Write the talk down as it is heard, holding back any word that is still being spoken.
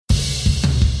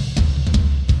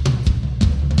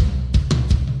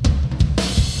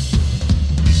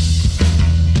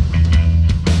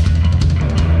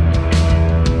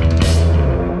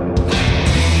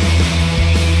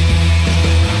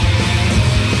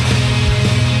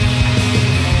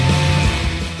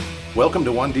Welcome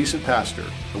to One Decent Pastor,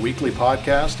 a weekly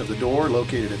podcast of The Door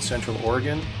located in Central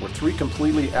Oregon, where three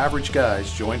completely average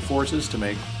guys join forces to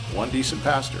make one decent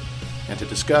pastor and to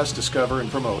discuss, discover,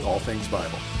 and promote all things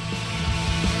Bible.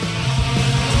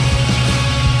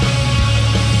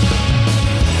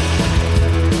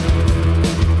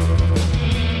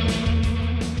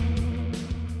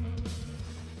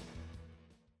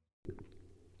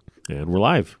 And we're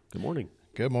live. Good morning.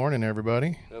 Good morning,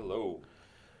 everybody. Hello.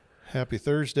 Happy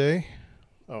Thursday.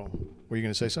 Oh, were you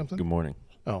going to say something? Good morning.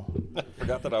 Oh,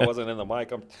 Forgot that I wasn't in the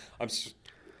mic. I'm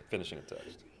finishing a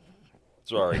text.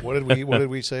 Sorry. what did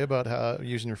we say about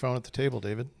using your phone at the table,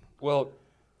 David? Well,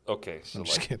 okay. So I'm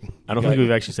just kidding. I don't think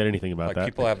we've actually said anything about that.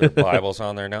 people have their Bibles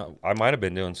on there now. I might have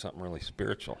been doing something really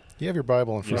spiritual. You have your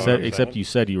Bible in You front of said, you. except you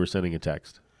said you were sending a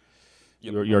text.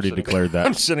 Yep, You I'm already sending- declared that.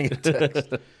 I'm sending a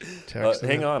text. Text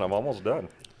Hang it. on, I'm almost done.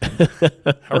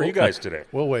 How are you guys today?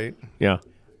 We'll wait. Yeah.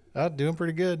 Doing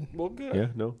pretty good. Well, good. Yeah.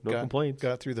 No complaints.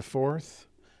 Got through the fourth.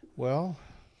 Well,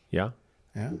 Yeah.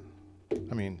 yeah.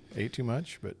 I mean, ate too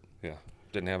much, but Yeah.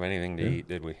 Didn't have anything to eat,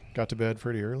 did we? got to bed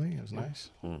pretty early. It was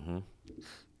nice. Mm-hmm.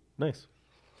 Nice.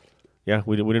 Yeah.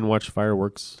 We didn't watch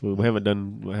fireworks. We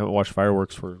haven't watched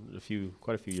fireworks for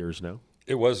quite a few years now.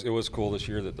 It was cool this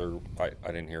year that I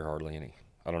didn't hear hardly any.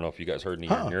 I don't know if you guys heard any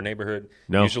in your neighborhood.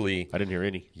 No. Usually I didn't hear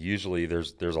any. Usually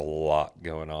there's a lot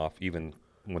going off, even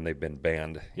when they've been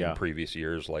banned Yeah. in previous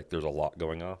years. Like there's a lot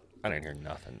going off. I didn't hear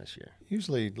nothing this year.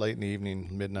 Usually late in the evening,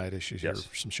 midnight-ish, you hear Yes.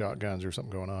 some shotguns or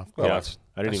something going off. Well, Yeah. that's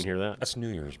I didn't that's- even hear that. That's New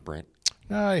Year's, Brent.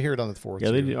 No, I hear it on the fourth.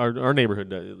 Yeah. too. Our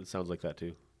neighborhood it sounds like that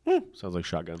too. Sounds like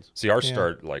shotguns. See, ours Yeah.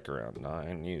 start like around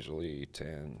 9, usually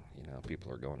 10.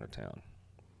 People are going to town.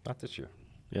 Not this year,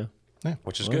 Yeah.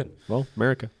 which is Well- good. Well,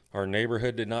 America. Our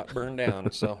neighborhood did not burn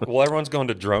down. So, well, everyone's going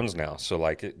to drones now. So,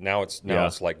 like now it's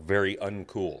like very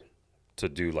uncool to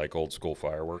do like old school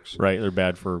fireworks. Right. They're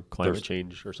bad for climate There's-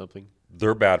 change or something.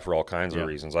 They're bad for all kinds Yeah. of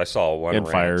reasons. I saw one And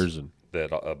rant fires and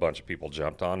that a bunch of people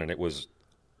jumped on, and it was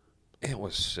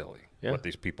silly Yeah. what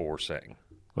these people were saying.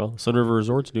 well, Sun River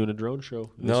Resort's doing a drone show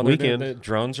this No, weekend.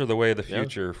 drones are the way of the Yeah.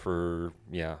 future for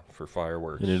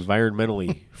fireworks. An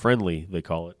environmentally friendly, they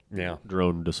call it, Yeah,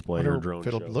 drone display Wonder or drone if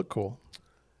it'll show. look cool.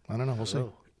 I don't know. We'll see.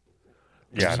 Oh.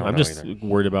 yeah. I don't I'm know just either.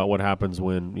 worried about what happens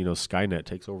when Skynet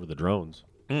takes over the drones.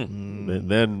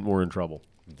 Then we're in trouble.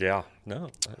 Yeah, no,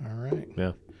 All right.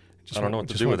 Yeah, Just I don't know went- what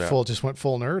to just do with went that. Full, just went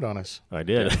full nerd on us. I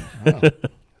did. I got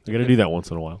to do that once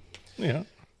in a while. Yeah.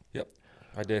 yep.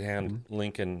 I did hand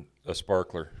Lincoln a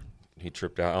sparkler. He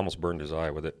tripped out. I almost burned his eye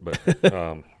with it, but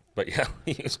but yeah,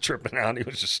 he was tripping out. He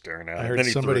was just staring at it. I And heard then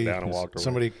he somebody threw it down and walked away.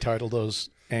 somebody titled those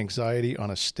 "Anxiety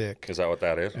on a Stick," Is that what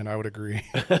that is? and I would agree.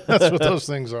 That's what those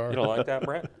things are. You don't like that,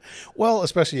 Brett? Well,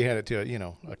 especially you hand it to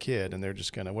a kid, and they're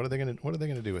just gonna. What are they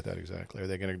gonna do with that exactly? Are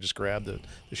they gonna just grab the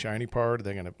shiny part? Are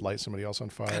they gonna light somebody else on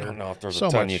fire? I don't know if there's So a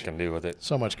ton much- you can do with it.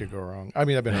 So much could go wrong. I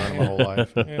mean, I've been around my whole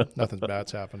life. Nothing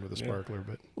bad's happened with a sparkler,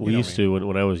 but We used to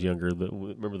when I was younger.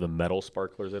 Remember the metal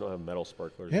sparklers? They don't have metal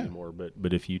sparklers Yeah. anymore.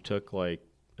 But if you took like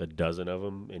a dozen of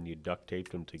them and you duct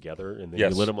taped them together and then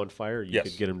Yes. you lit them on fire, you Yes.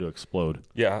 could get them to explode.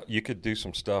 Yeah, you could do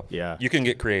some stuff. Yeah. You can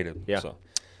get creative. Yeah. So,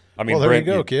 I mean, Well, there Brent,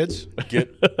 you go, kids.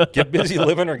 Get busy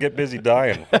living or get busy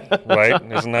dying, right?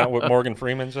 Isn't that what Morgan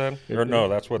Freeman said? Or no,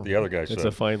 that's what the other guy It's said.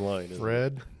 a fine line. isn't it?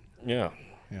 Red. Yeah.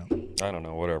 Yeah. I don't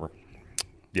know, whatever.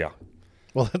 Yeah.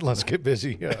 Well, let's get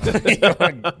busy. Get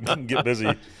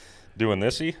busy doing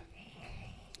thisy.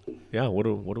 Yeah. What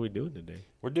are we doing today?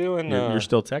 We're doing. You're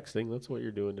still texting. That's what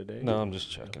you're doing today. No, I'm just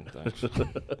checking things.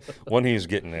 One he's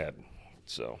getting Ed,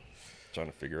 so trying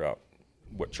to figure out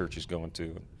what church he's going to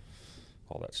and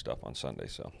all that stuff on Sunday.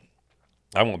 So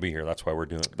I won't be here. That's why we're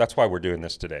doing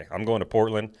this today. I'm going to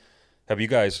Portland. Have you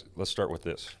guys? Let's start with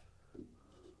this.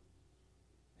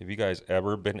 Have you guys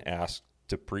ever been asked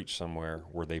to preach somewhere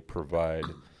where they provide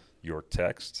your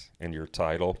text and your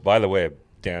title? By the way,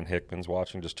 Dan Hickman's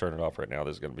watching. Just turn it off right now.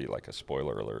 There's going to be like a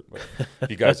spoiler alert. But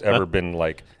have you guys ever been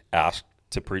like asked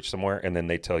to preach somewhere and then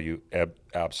they tell you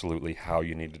absolutely how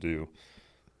you need to do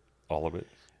all of it?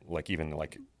 Like even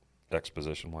like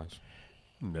exposition wise?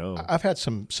 No. I've had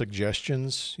some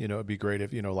suggestions. It'd be great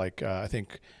if I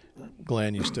think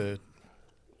Glenn used to,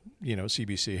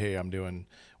 CBC. Hey,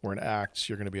 we're in Acts.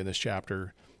 You're going to be in this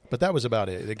chapter. But that was about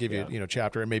it. They give you,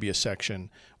 chapter and maybe a section,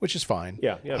 which is fine.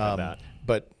 Yeah, I've had that.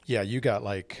 But yeah, you got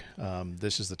like,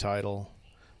 this is the title.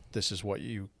 This is what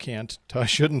you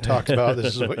shouldn't talk about.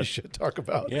 This is what you should talk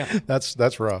about. Yeah.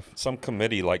 That's rough. Some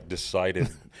committee like decided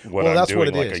what Well, I'm that's doing what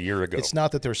it like is. a year ago. It's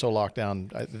not that they're so locked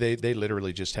down. They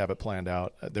literally just have it planned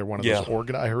out. They're one of Yeah.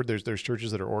 those I heard there's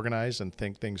churches that are organized and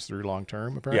think things through long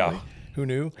term. Apparently, Who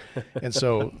knew? And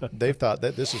so they've thought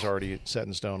that this is already set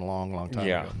in stone a long, long time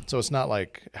Yeah. ago. So it's not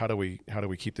like how do we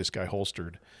keep this guy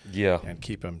holstered Yeah. and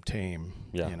keep him tame?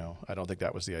 Yeah. You know, I don't think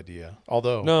that was the idea.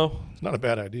 Although No. it's not a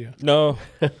bad idea. No.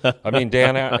 I mean,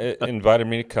 Dan invited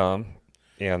me to come,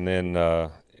 and then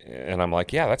and I'm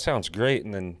like, yeah, that sounds great.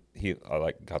 And then I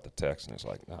like got the text, and it's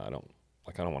like, no, I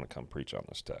don't want to come preach on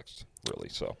this text, really.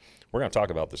 So we're going to talk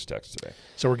about this text today.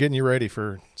 So we're getting you ready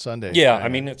for Sunday. Yeah, I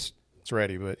mean, it's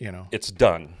ready, but you know, it's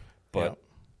done, but Yeah.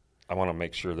 I want to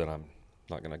make sure that I'm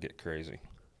not going to get crazy.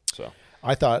 So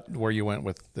I thought where you went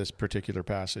with this particular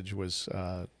passage was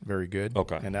very good.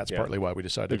 Okay. And that's Yeah. partly why we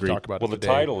decided Agreed. to talk about well, it the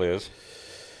today. title is.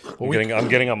 I'm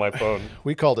getting on my phone.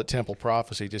 We called it Temple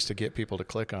Prophecy just to get people to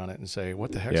click on it and say,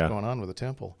 what the heck's Yeah. going on with the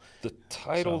temple? The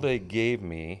title So- they gave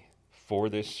me for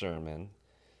this sermon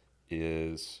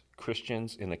is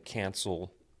Christians in a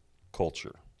Cancel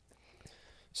Culture.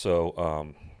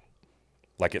 So,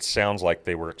 like, it sounds like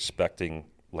they were expecting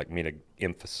like me to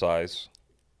emphasize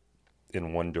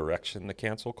in one direction the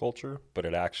cancel culture, but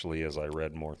it actually, as I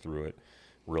read more through it,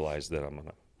 realized that I'm going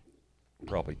to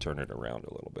probably turn it around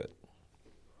a little bit.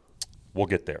 We'll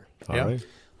get there. All Yeah. right.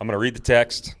 I'm going to read the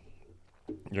text.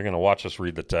 You're going to watch us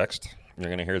read the text. You're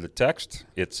going to hear the text.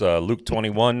 It's Luke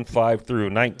 21, 5 through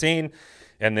 19.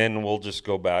 And then we'll just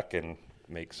go back and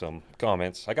make some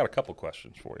comments. I got a couple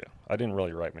questions for you. I didn't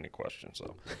really write many questions,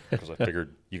 though, because I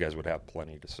figured you guys would have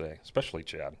plenty to say, especially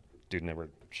Chad. Dude never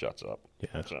shuts up.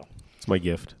 Yeah. So It's my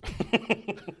gift.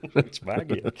 it's my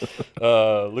gift.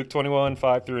 Luke 21,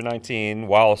 5 through 19.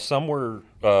 While some were,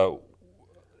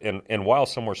 and while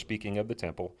some were speaking of the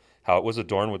temple, how it was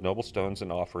adorned with noble stones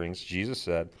and offerings, Jesus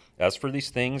said, "As for these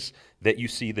things that you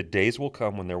see, the days will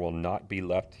come when there will not be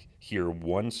left here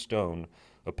one stone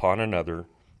upon another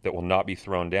that will not be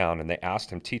thrown down." And they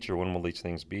asked him, "Teacher, when will these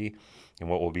things be? And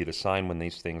what will be the sign when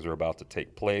these things are about to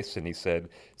take place?" And he said,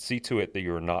 "See to it that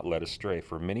you are not led astray.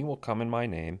 For many will come in my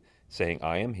name, saying,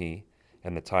 'I am he,'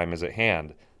 and the time is at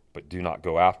hand. But do not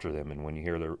go after them. And when you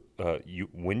hear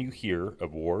when you hear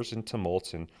of wars and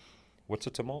tumults," and what's a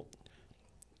tumult?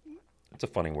 It's a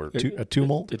funny word. A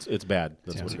tumult? It's bad.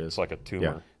 That's Yeah. what it is. It's like a tumor.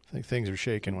 Yeah. I think things are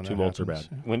shaking when Tumults that are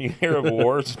happens. When you hear of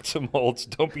wars and tumults,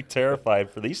 don't be terrified,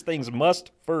 for these things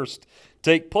must first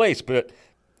take place, but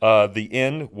the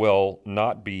end will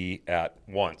not be at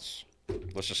once.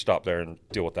 Let's just stop there and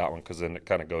deal with that one, because then it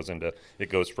kind of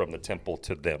goes from the temple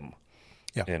to them,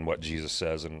 Yeah. and what Jesus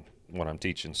says and what I'm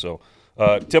teaching. So,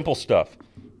 temple stuff.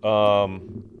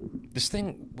 This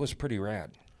thing was pretty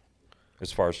rad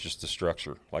as far as just the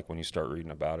structure. Like when you start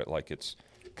reading about it, like it's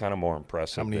kind of more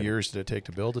impressive. How many than- years did it take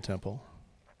to build a temple?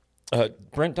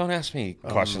 Brent, don't ask me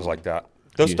questions like that.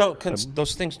 Those you-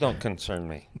 those things don't concern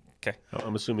me. Okay.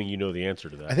 I'm assuming you know the answer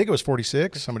to that. I think it was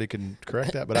 46. Somebody can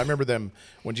correct that. But I remember them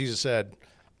when Jesus said,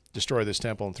 destroy this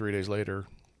temple, and 3 days later,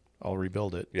 I'll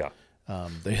rebuild it. Yeah.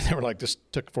 They were like, this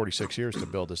took 46 years to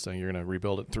build this thing. You're going to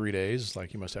rebuild it in 3 days?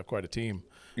 Like, you must have quite a team.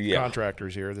 Yeah.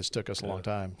 Contractors here. This took us a long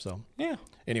time. So Yeah.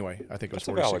 anyway, I think it was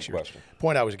That's a 46 valid years. question.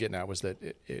 Point I was getting at was that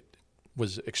it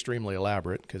was extremely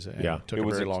elaborate because it Yeah. took It a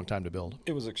was very ex- long time to build.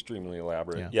 It was extremely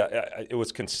elaborate. Yeah. Yeah. It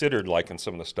was considered, like in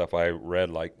some of the stuff I read,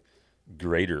 like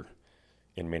greater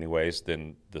in many ways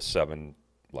than the 7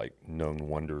 like known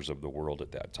wonders of the world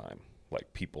at that time.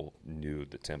 Like people knew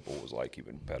the temple was like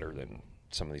even better than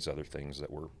some of these other things that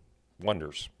were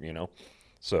wonders, you know?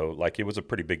 So like it was a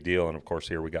pretty big deal. And of course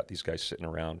here we got these guys sitting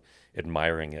around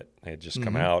admiring it. They had just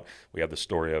come out. We have the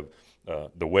story of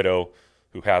the widow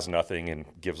who has nothing and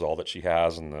gives all that she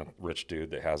has, and the rich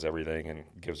dude that has everything and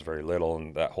gives very little,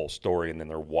 and that whole story. And then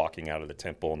they're walking out of the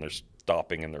temple and they're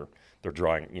stopping and they're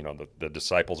drawing, you know, the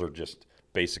disciples are just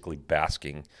basically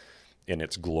basking in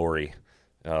its glory.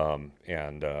 And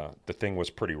the thing was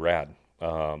pretty rad.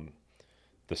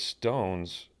 The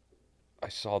stones, I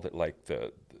saw that like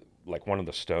like one of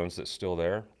the stones that's still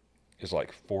there is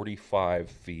like 45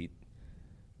 feet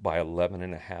by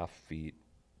 11.5 feet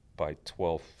by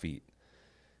 12 feet,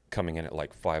 coming in at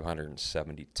like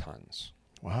 570 tons.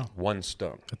 Wow. One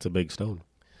stone, That's a big stone.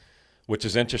 which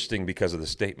is interesting because of the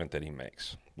statement that he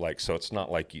makes. Like, so it's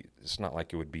not like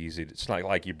it would be easy. It's not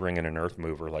like you bring in an earth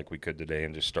mover like we could today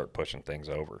and just start pushing things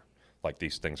over. Like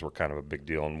these things were kind of a big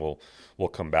deal, and we'll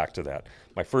come back to that.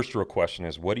 My first real question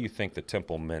is, what do you think the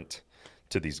temple meant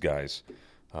to these guys?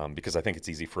 Because I think it's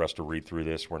easy for us to read through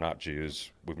this. We're not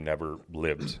Jews. We've never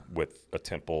lived with a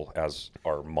temple as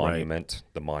our monument,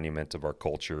 the monument of our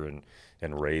culture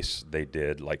and race. They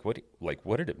did. Like what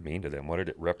did it mean to them? What did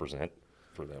it represent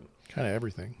for them? Kind of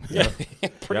everything. Yeah,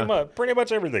 pretty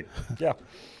much everything. Yeah.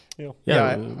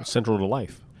 Yeah, central to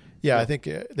life. Yeah, I think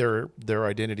their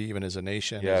identity, even as a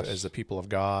nation, Yes. as the people of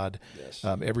God, Yes.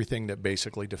 everything that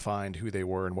basically defined who they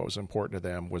were and what was important to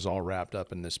them was all wrapped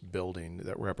up in this building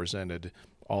that represented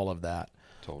all of that.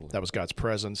 Totally. That was God's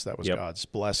presence. That was Yep. God's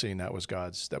blessing. That was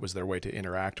their way to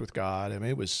interact with God. I mean,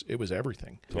 it was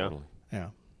everything. Totally. Yeah.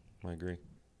 I agree.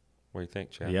 What do you think,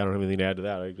 Chad? Yeah, I don't have anything to add to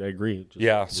that. I agree. Just,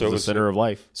 Yeah, it so was it the was- center of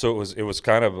life. So it was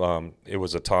kind of it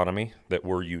was autonomy that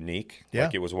we're unique. Yeah.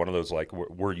 Like it was one of those like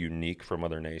we're unique from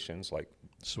other nations. Like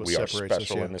This is what we are separates us,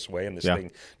 special yeah. in this way, and this Yeah.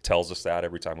 thing tells us that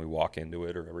every time we walk into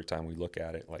it or every time we look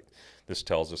at it. Like this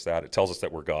tells us that. It tells us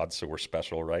that we're God, so we're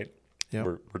special, right?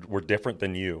 Yeah. We're different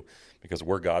than you because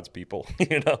we're God's people,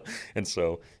 you know. And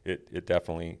so it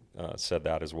definitely said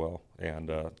that as well,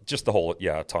 and just the whole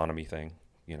autonomy thing,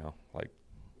 you know, like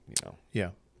Yeah.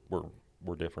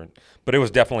 we're different, but it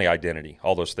was definitely identity.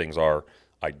 All those things are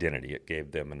identity. It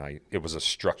gave them it was a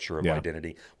structure of Yeah.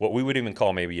 identity. What we would even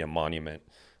call maybe a monument,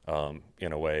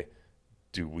 in a way.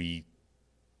 Do we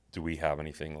have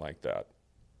anything like that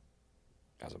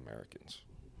as Americans?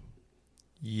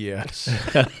 Yes.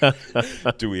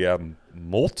 Do we have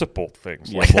multiple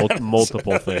things? Yeah, like that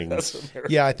multiple as things.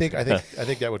 Americans? Yeah, I think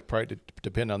that would probably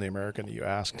depend on the American that you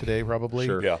ask today, probably.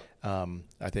 Sure. Yeah.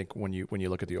 I think when you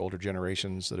look at the older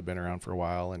generations that have been around for a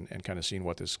while and kind of seen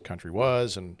what this country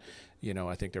was, and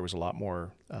I think there was a lot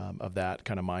more of that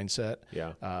kind of mindset.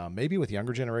 Yeah. Maybe with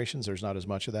younger generations, there's not as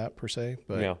much of that per se.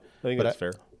 But Yeah. I think but that's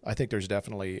fair. I think there's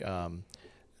definitely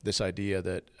this idea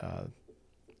that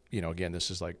again, this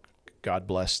is like God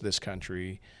blessed this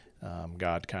country.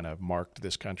 God kind of marked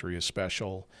this country as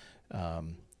special.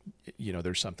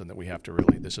 There's something that we have to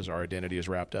really, this is our identity is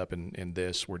wrapped up in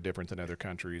this. We're different than other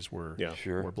countries. We're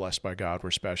Sure. we're blessed by God.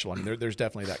 We're special. I mean, there's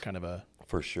definitely that kind of a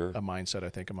For sure. mindset, I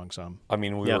think, among some. I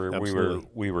mean, we Yeah,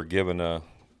 were given a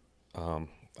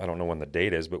I don't know when the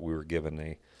date is, but we were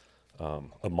given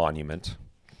a monument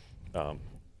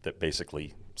that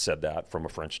basically said that from a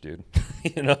French dude,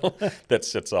 that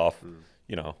sits off,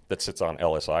 that sits on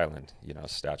Ellis Island.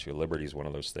 Statue of Liberty is one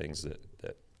of those things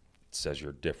that says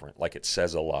you're different. Like it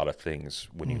says a lot of things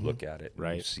when you look at it.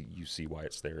 Right. You see why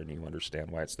it's there and you understand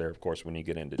why it's there. Of course, when you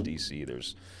get into DC,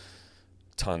 there's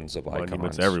tons of Monuments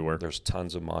icons everywhere. There's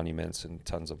tons of monuments and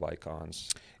tons of icons.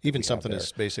 Even we have something there.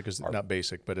 as basic as, not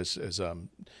basic, but as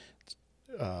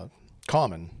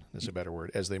common is a better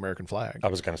word, as the American flag. I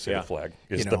was going to say Yeah. the flag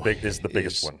is the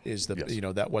biggest one. Is the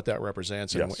Yes. that what that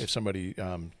represents, and Yes. if somebody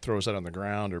throws it on the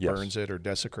ground or Yes. burns it or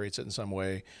desecrates it in some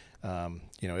way,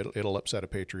 it'll upset a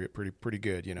patriot pretty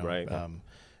good. Right.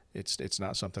 It's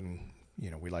not something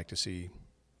we like to see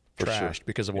For sure. trashed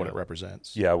because of what Yeah. it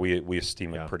represents. Yeah, we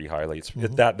esteem Yeah. it pretty highly. It's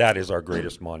that is our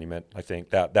greatest monument. I think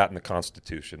that and the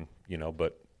Constitution.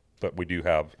 But we do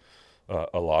have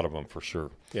a lot of them for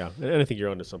sure. Yeah, and I think you're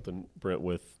onto something, Brent,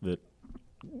 with that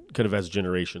kind of as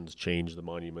generations change, the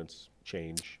monuments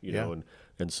change, you know,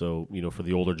 and so, for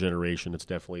the older generation, it's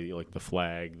definitely like the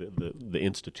flag, the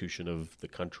institution of the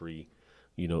country,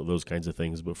 those kinds of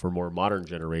things. But for more modern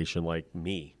generation like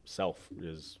me, self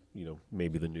is,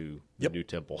 maybe the new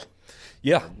temple.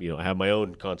 Yeah, I have my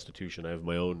own constitution, I have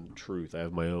my own truth, I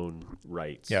have my own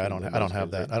rights. Yeah, I and don't those have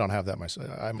kinds that. of I don't have that myself.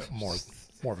 I'm more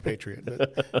of a patriot,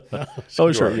 but things. Oh,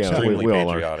 You sure, are yeah, extremely we all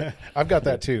are. patriotic. I've got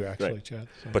that too, actually, Right. Chad.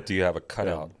 So. But do you have a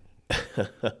cutout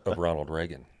of Ronald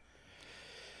Reagan?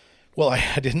 Well,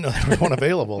 I didn't know there was one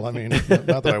available. I mean,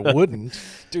 not that I wouldn't.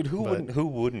 Dude, who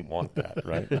wouldn't want that,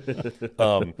 right?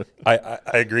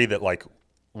 I agree that like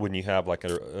when you have like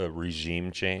a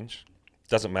regime change, it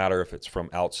doesn't matter if it's from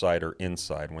outside or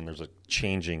inside. When there's a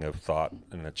changing of thought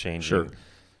and a changing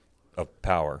of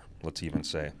power, let's even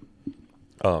say,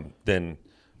 then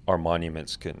our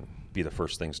monuments can be the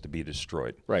first things to be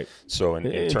destroyed. Right. So in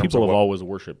And terms people of have what, always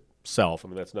worshipped self. I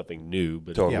mean, that's nothing new,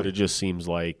 but, Totally. but it just seems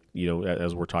like,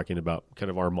 as we're talking about kind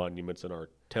of our monuments and our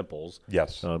temples,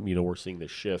 yes, we're seeing the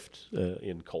shift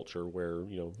in culture where,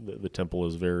 the temple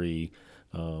is very,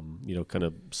 kind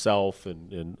of self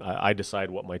and I decide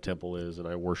what my temple is and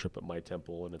I worship at my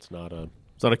temple, and it's not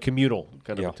a communal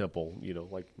kind of Yeah. a temple,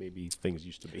 like maybe things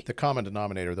used to be. The common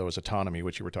denominator, though, is autonomy,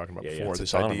 which you were talking about Yeah, yeah, before. it's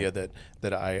This autonomy. idea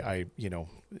that I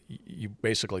you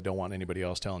basically don't want anybody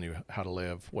else telling you how to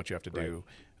live, what you have to do,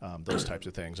 those types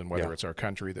of things, and whether Yeah. it's our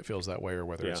country that feels that way, or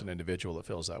whether it's Yeah. an individual that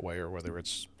feels that way, or whether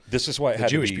it's this is why it the had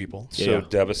Jewish to be people. so Yeah.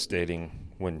 devastating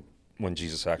when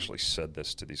Jesus actually said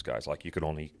this to these guys. Like you could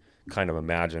only kind of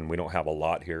imagine. We don't have a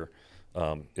lot here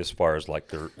as far as like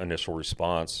their initial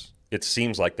response. It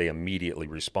seems like they immediately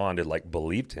responded, like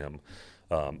believed him.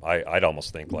 I'd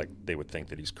almost think like they would think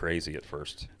that he's crazy at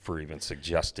first for even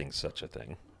suggesting such a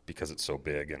thing because it's so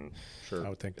big and Sure. I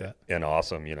would think that.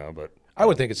 awesome, but I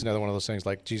would think it's another one of those things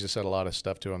like Jesus said a lot of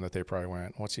stuff to him that they probably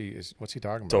went, what's he talking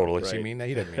about? Totally. Does he Right. mean that?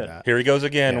 He didn't mean that. Here he goes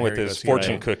again Yeah, with here he his goes.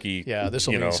 fortune Right. cookie. Yeah, this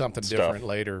will mean something stuff. different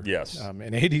later. Yes.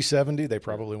 In AD 70, they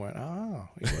probably went, oh,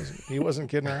 he wasn't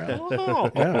kidding around. Oh,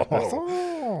 Yeah.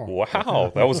 Oh.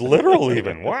 wow, that was literal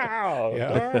even. Wow.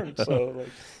 Yeah. Darn. So like,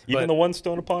 even But- the one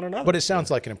stone upon another. But it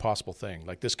sounds like an impossible thing.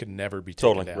 Like this could never be taken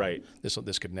Totally. down. Right.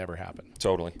 This could never happen.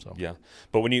 Totally. Yeah.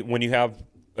 But when you have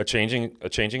a changing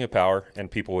of power and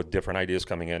people with different ideas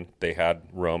coming in, they had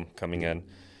Rome coming in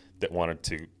that wanted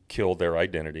to kill their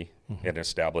identity and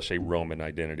establish a Roman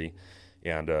identity.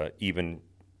 And even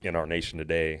in our nation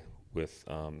today, with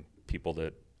people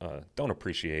that don't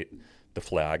appreciate the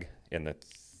flag and the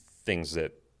things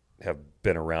that have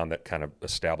been around that kind of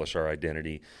establish our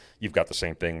identity, you've got the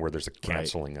same thing where there's a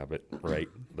canceling of it, right?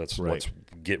 Let's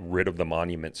get rid of the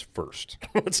monuments first.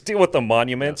 Let's deal with the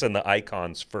monuments and the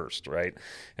icons first, right?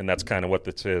 And that's kind of what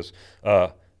this is.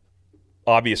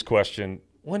 Obvious question,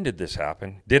 when did this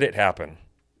happen? Did it happen?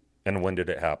 And when did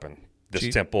it happen?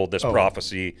 This temple, this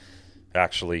prophecy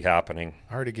actually happening.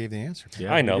 I already gave the answer.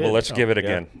 Yeah, I know, you but did. let's give it Yeah.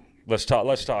 again. Let's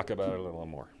talk about it a little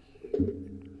more.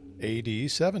 AD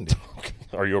 70.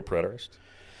 Are you a preterist?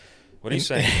 What are you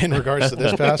saying? In regards to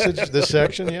this passage, this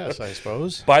section, yes, I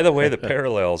suppose. By the way, the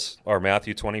parallels are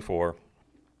Matthew 24,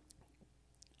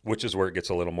 which is where it gets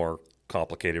a little more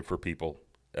complicated for people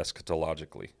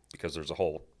eschatologically, because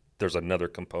there's another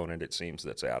component, it seems,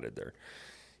 that's added there,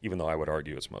 even though I would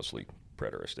argue it's mostly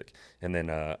preteristic. And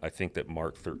then I think that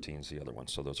Mark 13 is the other one.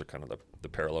 So those are kind of the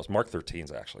parallels. Mark 13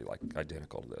 is actually like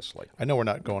identical to this. Like, I know we're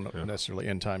not going necessarily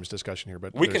end times discussion here,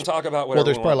 but we can talk about whatever well,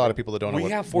 there's we probably a want. lot of people that don't know.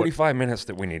 We have 45 minutes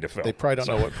that we need to fill. They probably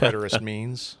don't know what preterist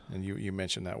means, and you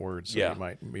mentioned that word, so Yeah.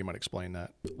 you might explain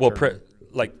that. Well, term.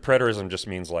 like preterism just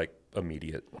means like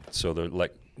immediate. So they're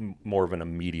like more of an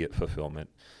immediate fulfillment.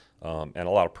 And a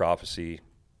lot of prophecy,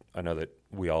 I know that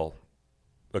we all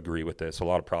agree with this. A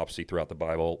lot of prophecy throughout the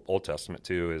Bible, Old Testament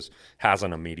too, has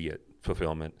an immediate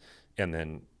fulfillment and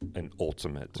then an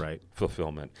ultimate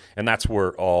fulfillment. And that's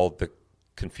where all the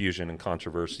confusion and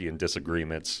controversy and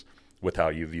disagreements with how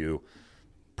you view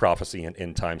prophecy and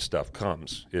end time stuff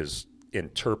comes, is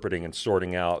interpreting and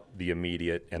sorting out the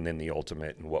immediate and then the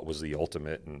ultimate and what was the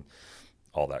ultimate and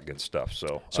all that good stuff.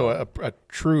 So a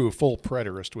true full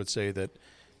preterist would say that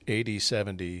AD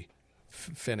 70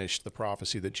 finished the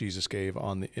prophecy that Jesus gave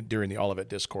during the Olivet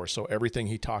Discourse. So everything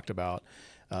he talked about,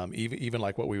 even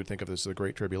like what we would think of as the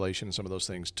Great Tribulation and some of those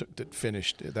things that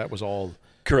finished, that was all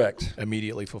correct,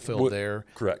 immediately fulfilled there.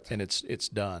 Correct. And it's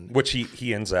done. Which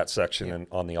he ends that section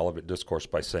on the Olivet Discourse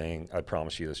by saying, I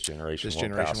promise you this generation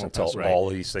won't pass until all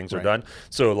of these things are done.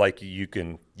 So like you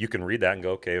can read that and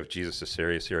go, okay, if Jesus is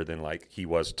serious here, then like he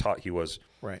was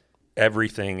right.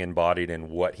 Everything embodied in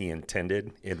what he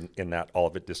intended in that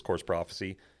Olivet Discourse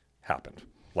prophecy happened,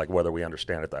 like whether we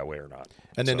understand it that way or not.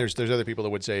 And then there's other people that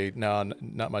would say, no,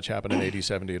 not much happened in AD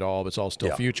 70 at all, but it's all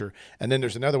still future. And then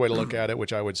there's another way to look at it,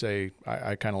 which I would say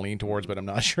I kind of lean towards, but I'm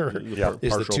not sure,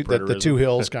 is the two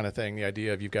hills kind of thing, the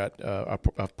idea of you've got a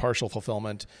partial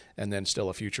fulfillment and then still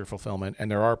a future fulfillment.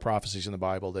 And there are prophecies in the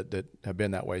Bible that have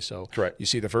been that way. So correct. You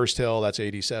see the first hill, that's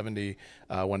AD 70.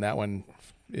 When that one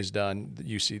is done,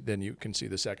 then you can see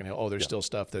the second hill. Oh, there's still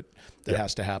stuff that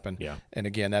has to happen. Yeah. And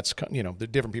again, that's the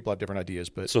different people have different ideas,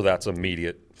 but so that's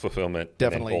immediate fulfillment.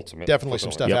 definitely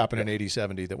some stuff Yep. happened in AD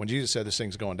 70 that when Jesus said this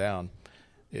thing's going down,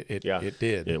 it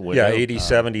did. It went Yeah, out. AD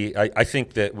 70. I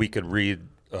think that we could read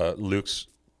Luke's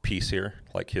piece here,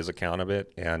 like his account of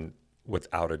it, and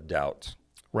without a doubt,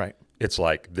 Right. it's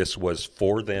like this was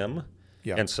for them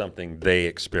Yeah. and something they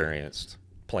experienced.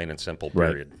 Plain and simple,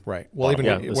 period. Right. Well, even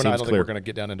Yeah, when it I seems don't think clear. we're going to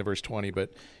get down into verse 20,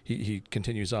 but he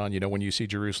continues on. When you see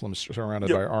Jerusalem surrounded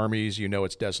by armies,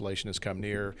 its desolation has come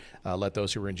near. Let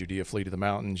those who are in Judea flee to the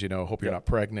mountains. Hope you're not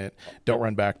pregnant. Don't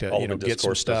run back to All the get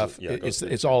some discourse stuff.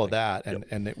 It's all of that, Yep.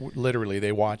 and literally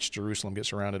they watched Jerusalem get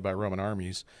surrounded by Roman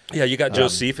armies. Yeah, you got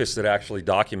Josephus that actually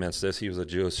documents this. He was a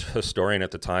Jewish historian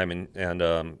at the time,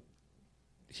 and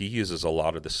he uses a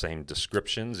lot of the same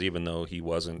descriptions, even though he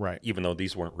wasn't. Right. Even though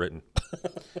these weren't written.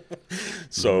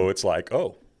 So it's like,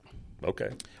 oh,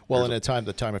 okay. Well, in the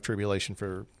time of tribulation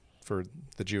for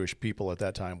the Jewish people at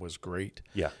that time was great.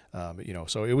 Yeah.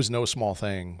 So it was no small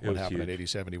thing what was happened huge. at AD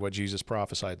 70. What Jesus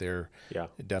prophesied there, Yeah.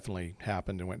 it definitely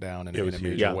happened and went down in It was a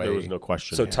huge. major Yeah, way. there was no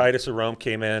question. So Titus of Rome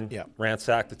came in, Yeah.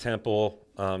 ransacked the temple,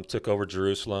 took over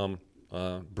Jerusalem,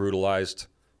 brutalized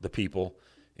the people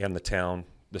and the town,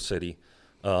 the city.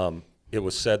 It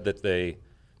was said that they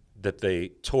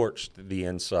torched the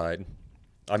inside.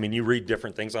 I mean, you read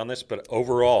different things on this, but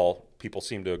overall, people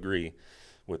seem to agree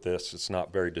with this. It's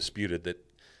not very disputed that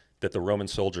that the Roman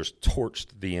soldiers torched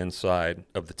the inside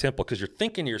of the temple, because you're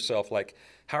thinking to yourself, like,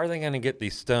 how are they going to get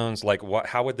these stones? Like,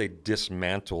 how would they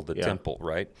dismantle the temple,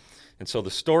 right? And so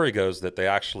the story goes that they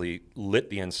actually lit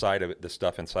the inside of it, the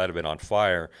stuff inside of it, on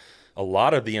fire. A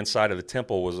lot of the inside of the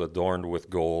temple was adorned with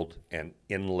gold and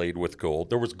inlaid with gold.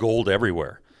 There was gold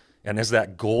everywhere. And as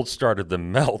that gold started to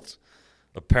melt,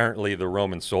 apparently the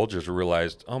Roman soldiers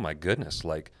realized, oh my goodness,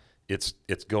 like it's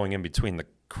going in between the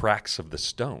cracks of the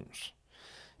stones.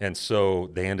 And so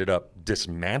they ended up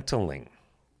dismantling,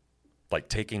 like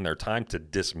taking their time to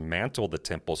dismantle the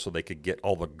temple so they could get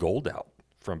all the gold out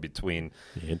from between.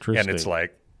 Interesting. And it's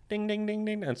like, ding, ding, ding,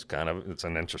 ding. It's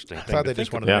an interesting thing. I thought they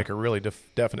just wanted to make a really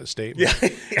definite statement.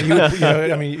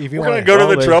 Yeah. I mean, if you We're going want to go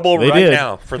to the trouble they right did.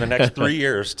 now for the next 3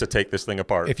 years to take this thing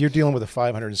apart. if you're dealing with a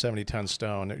 570-ton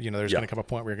stone, there's going to come a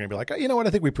point where you're going to be like, you know what? I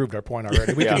think we proved our point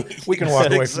already. We can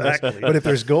walk away from this. But if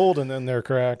there's gold and then there are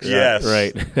cracks, Yes.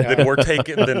 Right. Then we're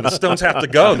taking. Then the stones have to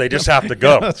go. They just have to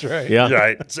go. that's right. Yeah.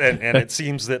 Right. And it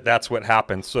seems that that's what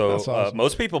happened. So That's awesome.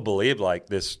 most people believe like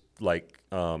this,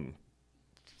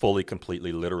 fully,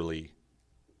 completely, literally,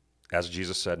 as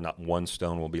Jesus said, not one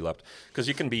stone will be left. Because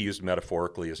you can be used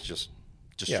metaphorically as just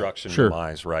destruction, Sure.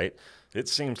 demise, right? It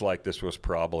seems like this was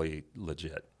probably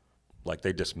legit. Like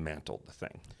they dismantled the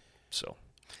thing. So,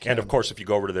 and of course, if you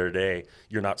go over to there today,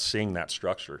 you're not seeing that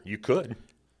structure. You could.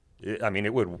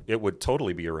 It would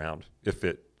totally be around if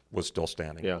it was still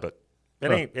standing. Yeah. But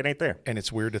it ain't there. And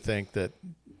it's weird to think that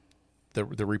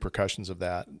the repercussions of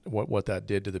that, what that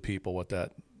did to the people, what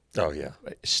that Oh yeah.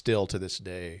 still to this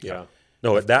day. Yeah.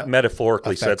 No, that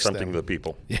metaphorically said affects something them. to the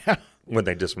people Yeah. when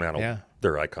they dismantled Yeah.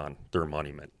 their icon, their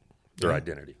monument, their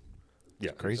identity.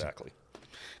 Yeah, Crazy. exactly.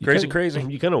 You Crazy, kinda- crazy.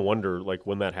 You kind of wonder, like,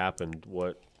 when that happened,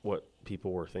 what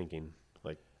people were thinking,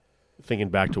 like thinking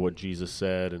back to what Jesus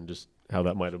said and just how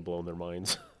that might have blown their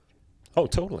minds. Oh,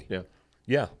 totally. Yeah.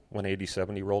 Yeah, when AD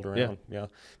 70 rolled around. Yeah.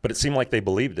 But it seemed like they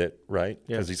believed it, right?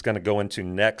 Yeah. Because he's going to go into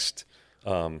next.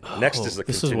 Next is the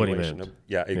this is what he continuation. meant. Of,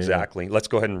 yeah, exactly. Let's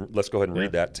go ahead and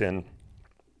read that 10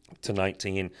 to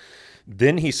 19.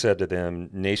 Then he said to them,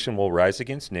 nation will rise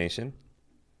against nation,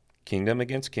 kingdom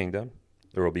against kingdom.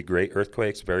 There will be great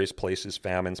earthquakes, various places,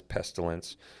 famines,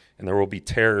 pestilence, and there will be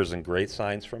terrors and great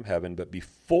signs from heaven. But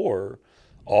before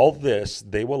all this,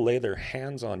 they will lay their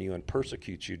hands on you and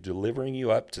persecute you, delivering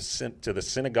you up to the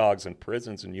synagogues and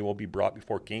prisons, and you will be brought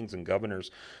before kings and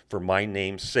governors for my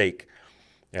name's sake.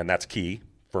 And that's key,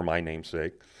 for my name's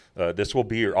sake. This will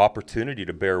be your opportunity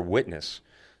to bear witness.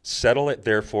 Settle it,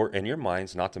 therefore, in your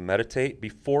minds not to meditate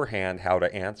beforehand how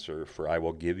to answer, for I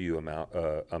will give you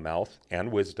a mouth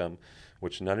and wisdom,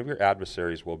 which none of your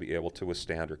adversaries will be able to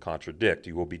withstand or contradict.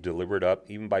 You will be delivered up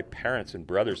even by parents and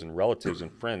brothers and relatives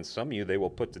and friends. Some of you they will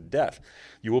put to death.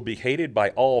 You will be hated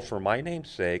by all for my name's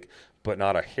sake, but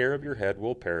not a hair of your head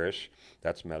will perish.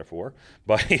 That's metaphor.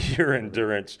 By your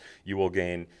endurance, you will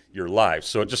gain your lives.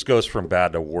 So it just goes from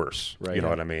bad to worse. Right. You know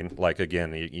what I mean? Like,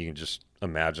 again, you can just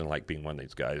imagine like being one of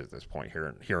these guys at this point,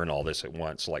 hearing all this at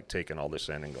once, like taking all this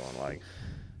in and going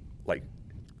like,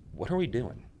 what are we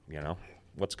doing? You know,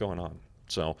 what's going on?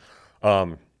 So,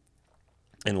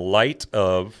 in light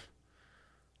of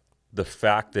the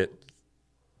fact that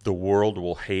the world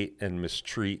will hate and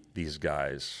mistreat these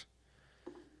guys,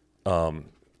 and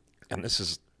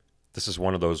this is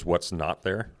one of those what's not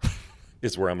there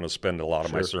is where I'm going to spend a lot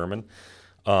of my sermon.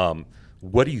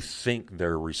 What do you think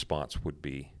their response would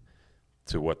be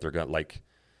to what they're going like?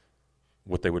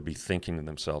 What they would be thinking to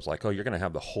themselves, like, oh, you're going to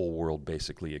have the whole world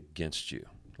basically against you.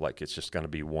 Like it's just going to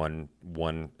be one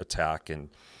attack and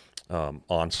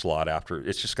onslaught after.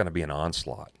 It's just going to be an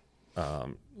onslaught.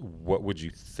 What would you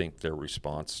think their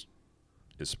response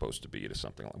is supposed to be to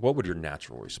something like? What would your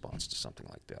natural response to something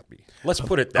like that be? Let's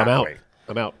put it that way.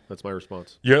 I'm out. That's my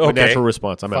response. Yeah, My okay. natural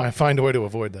response. I'm out. Find a way to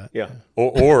avoid that. Yeah.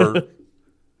 Or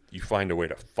you find a way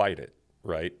to fight it,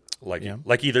 right? Like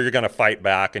either you're going to fight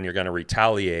back and you're going to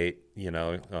retaliate,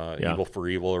 evil for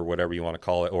evil or whatever you want to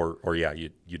call it, or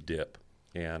you dip.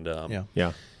 And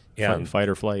And fight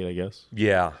or flight, I guess.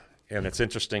 Yeah, and it's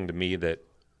interesting to me that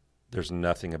there's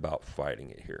nothing about fighting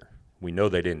it here. We know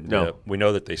they didn't dip. We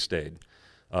know that they stayed,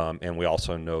 and we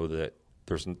also know that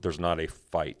there's not a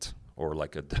fight or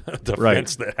like a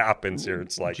defense that happens here.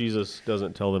 It's like Jesus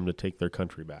doesn't tell them to take their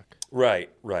country back. Right.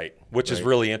 Which is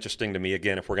really interesting to me.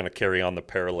 Again, if we're going to carry on the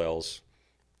parallels,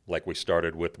 like we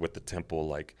started with the temple,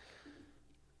 like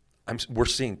we're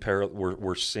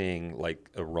seeing like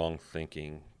a wrong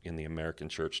thinking in the American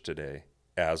church today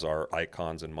as our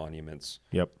icons and monuments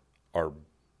are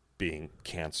being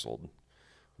canceled.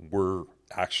 We're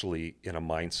actually in a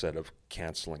mindset of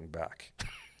canceling back,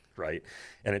 right?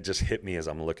 And it just hit me as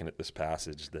I'm looking at this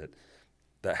passage that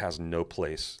that has no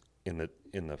place in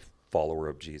the follower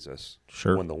of Jesus.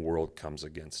 Sure. When the world comes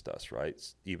against us, right?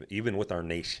 Even with our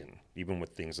nation, even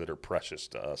with things that are precious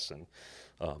to us, and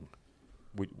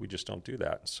we just don't do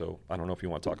that. So I don't know if you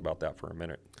want to talk about that for a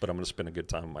minute, but I'm going to spend a good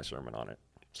time in my sermon on it.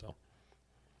 So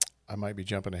I might be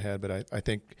jumping ahead, but I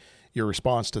think your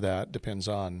response to that depends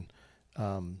on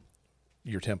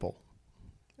your temple.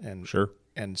 And Sure.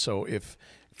 And so if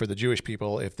for the Jewish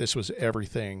people, if this was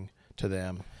everything to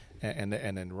them, and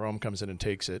then Rome comes in and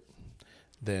takes it,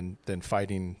 then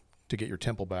fighting to get your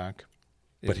temple back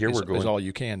But here we're going, is all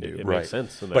you can do. It right. makes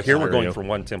sense in that But here we're scenario. going from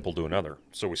one temple to another.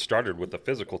 So we started with the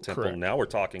physical temple. Correct. Now we're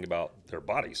talking about their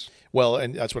bodies. Well,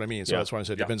 and that's what I mean. So Yeah. that's why I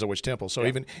said it Yeah. depends on which temple. So Yeah.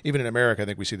 even in America, I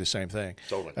think we see the same thing.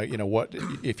 Totally. You know what?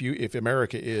 If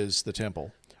America is the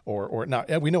temple, or not,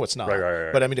 we know it's not.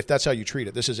 Right. But I mean, if that's how you treat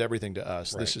it, this is everything to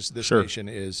us. Right. This Sure. nation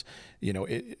is,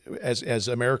 as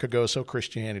America goes, so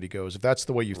Christianity goes. If that's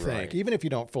the way you think, Right. even if you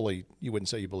don't fully, you wouldn't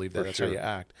say you believe that. For That's sure. how you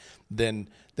act. Then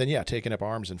yeah, taking up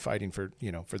arms and fighting for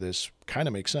this kind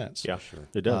of makes sense. Yeah,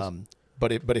 it does.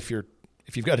 But if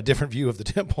you've got a different view of the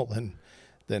temple,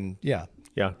 then yeah.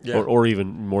 Yeah. Yeah. Or even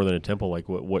more than a temple, like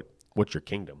what's your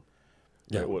kingdom?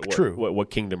 Yeah. What, True. What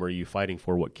kingdom are you fighting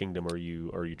for? What kingdom are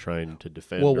you trying to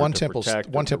defend? Well, or one to temple's protect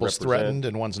or to temple's represent? threatened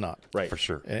and one's not. Right. For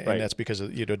sure. And Right. that's because it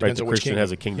Right. depends The on which Christian kingdom.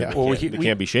 has a kingdom Yeah. that, Well, that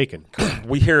can't be shaken.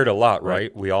 We hear it a lot,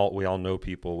 right? We all know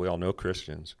people. We all know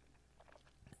Christians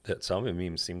that some of them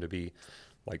even seem to be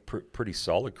like pretty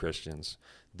solid Christians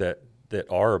that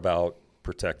are about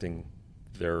protecting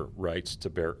their rights to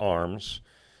bear arms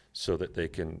so that they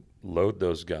can load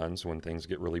those guns when things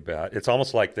get really bad. It's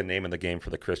almost like the name of the game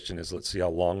for the Christian is let's see how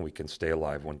long we can stay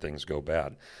alive when things go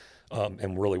bad.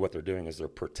 And really what they're doing is they're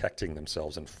protecting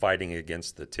themselves and fighting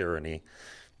against the tyranny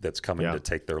that's coming Yeah. to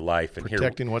take their life. And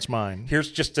Protecting what's mine.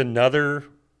 here's just another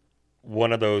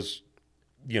one of those,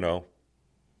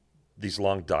 these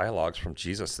long dialogues from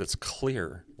Jesus that's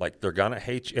clear. Like they're going to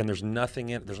hate you, and there's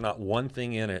not one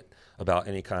thing in it about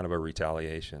any kind of a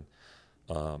retaliation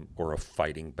or a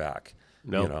fighting back.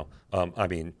 No. I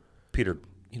mean, Peter,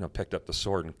 picked up the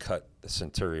sword and cut the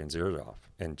centurion's ears off,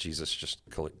 and Jesus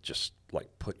just like,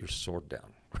 put your sword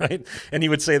down, right? And he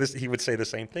would say the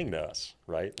same thing to us,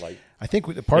 right? Like, I think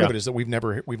part of Yeah. it is that we've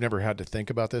never had to think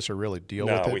about this or really deal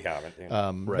with it. no, we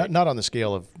haven't. Right. Not on the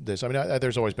scale of this. I mean,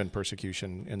 there's always been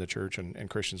persecution in the church, and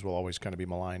Christians will always kind of be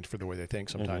maligned for the way they think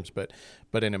sometimes. Mm-hmm.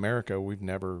 But in America,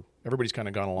 everybody's kind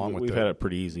of gone along We've had it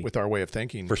pretty easy. with our way of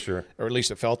thinking, For sure. or at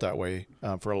least it felt that way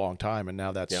for a long time, and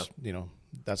now that's Yeah.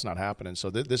 that's not happening. So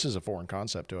this is a foreign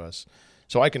concept to us.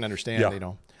 So I can understand,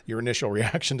 Yeah. your initial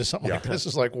reaction to something like this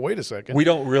is like, wait a second. We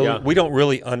don't Yeah.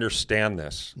 really understand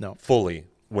this No. fully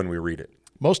when we read it.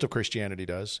 Most of Christianity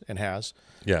does and has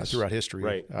Yes. throughout history.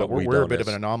 Right. But We're we a don't bit of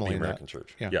as an anomaly the in American that.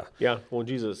 church. Yeah. Yeah. Yeah, well,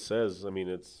 Jesus says,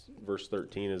 it's verse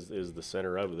 13 is the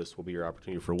center of this will be your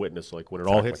opportunity for witness. Like when it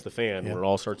all Exactly. hits the fan, Yeah. when it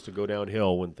all starts to go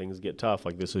downhill, when things get tough,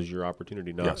 like this is your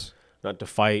opportunity, Yes. not to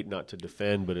fight, not to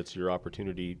defend, but it's your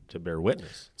opportunity to bear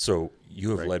witness. So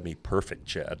you have Right. led me perfect,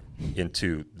 Chad,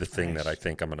 into the thing that I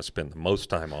think I'm going to spend the most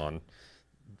time on.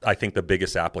 I think the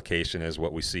biggest application is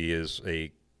what we see is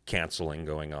a canceling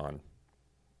going on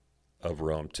of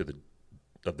Rome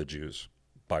of the Jews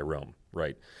by Rome,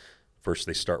 right? First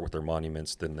they start with their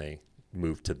monuments, then they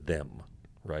move to them,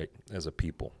 right, as a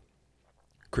people.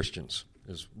 Christians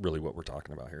is really what we're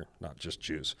talking about here, not just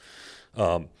Jews.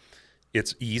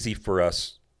 It's easy for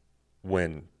us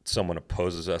when someone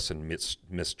opposes us and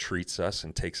mistreats us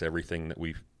and takes everything that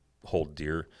we hold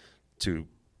dear to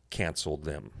cancel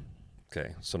them.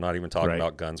 Okay, so not even talking Right.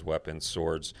 about guns, weapons,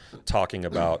 swords, talking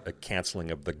about a canceling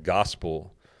of the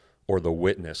gospel or the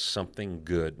witness, something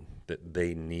good that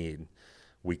they need,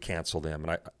 we cancel them.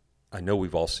 And I know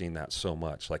we've all seen that so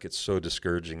much. Like it's so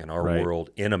discouraging in our Right. world,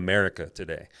 in America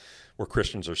today, where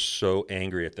Christians are so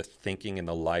angry at the thinking and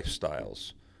the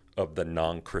lifestyles of the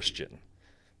non-Christian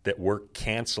that we're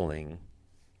canceling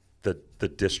the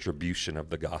distribution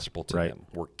of the gospel to Right. them.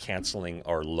 We're canceling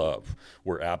our love.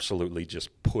 We're absolutely just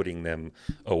putting them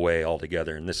away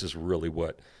altogether. And this is really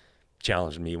what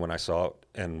challenged me when I saw it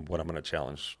and what I'm going to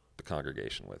challenge the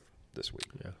congregation with this week.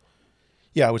 Yeah.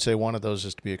 Yeah, I would say one of those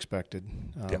is to be expected.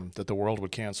 Yeah. That the world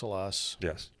would cancel us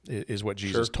Yes. is what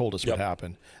Jesus Sure. told us Yep. would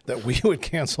happen. That we would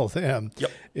cancel them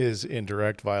Yep. is in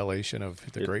direct violation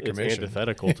of the Great It's Commission.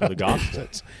 antithetical to the gospel.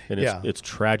 That's- And yeah. it's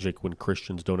tragic when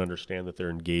Christians don't understand that they're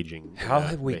engaging. in How that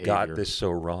have we behavior. got this so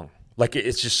wrong? Like,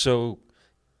 it's just so,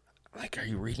 like, are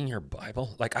you reading your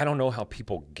Bible? Like, I don't know how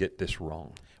people get this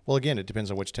wrong. Well, again, it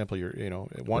depends on which temple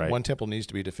Right. one temple needs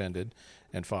to be defended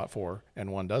and fought for,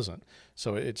 and one doesn't.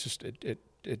 So it's just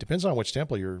it depends on which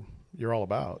temple you're all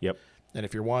about. Yep. And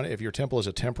if your temple is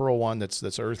a temporal one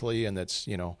that's earthly and that's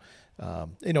there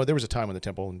was a time when the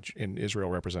temple in Israel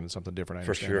represented something different. I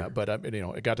For understand sure. that, but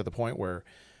it got to the point where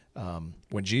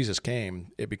when Jesus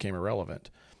came, it became irrelevant,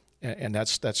 and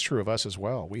that's true of us as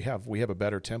well. We have a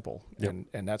better temple,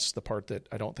 and that's the part that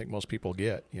I don't think most people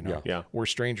get. Yeah. We're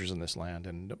strangers in this land,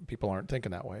 and people aren't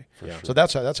thinking that way. Yeah. So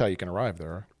that's how you can arrive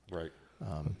there. Right.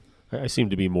 I seem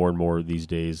to be more and more these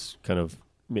days kind of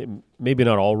maybe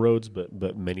not all roads,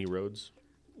 but many roads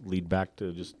lead back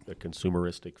to just a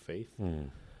consumeristic faith.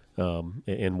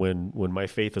 And when my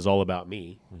faith is all about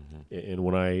me, and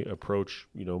when I approach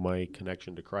my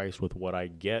connection to Christ with what I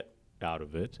get out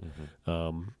of it,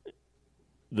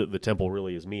 the temple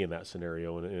really is me in that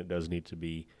scenario, and it does need to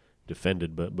be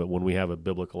defended. But when we have a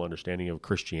biblical understanding of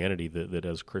Christianity, that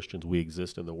as Christians we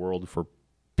exist in the world for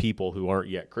people who aren't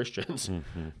yet Christians,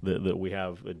 that we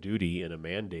have a duty and a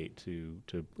mandate to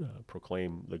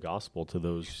proclaim the gospel to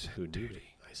those who need it.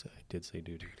 I did say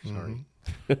duty. Sorry,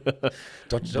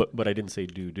 but I didn't say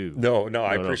do. No,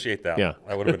 I appreciate that. Yeah.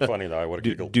 That would have been funny though. I would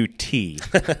have giggled. Duty.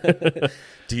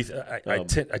 I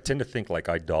tend to think like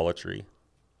idolatry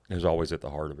is always at the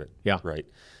heart of it. Yeah. Right.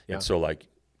 Yeah. And so like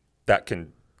that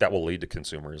will lead to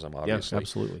consumerism, obviously. Yeah,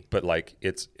 absolutely. But like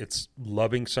it's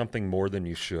loving something more than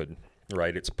you should.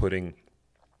 Right. It's putting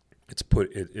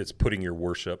your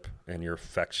worship and your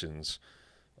affections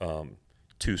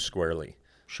too squarely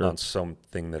on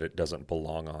something that it doesn't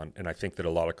belong on. And I think that a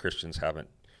lot of Christians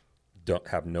don't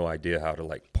have no idea how to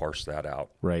like parse that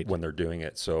out when they're doing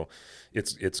it. So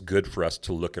it's good for us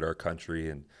to look at our country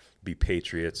and be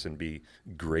patriots and be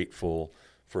grateful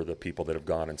for the people that have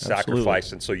gone and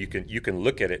sacrificed. And so you can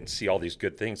look at it and see all these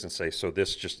good things and say, so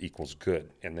this just equals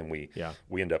good. And then we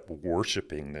end up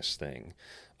worshiping this thing.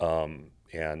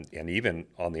 And even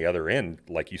on the other end,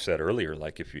 like you said earlier,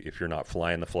 like if you're not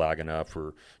flying the flag enough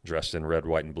or dressed in red,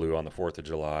 white, and blue on the 4th of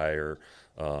July or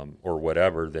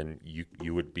whatever, then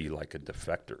you would be like a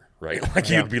defector, right? Like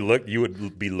you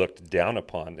would be looked down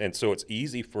upon. And so it's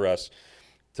easy for us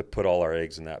to put all our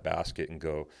eggs in that basket and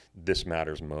go, this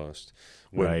matters most.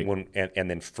 And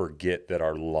then forget that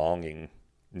our longing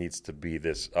needs to be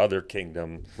this other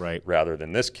kingdom rather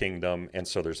than this kingdom. And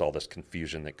so there's all this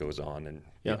confusion that goes on. And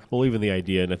well, even the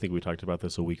idea, and I think we talked about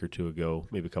this a week or two ago,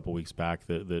 maybe a couple weeks back,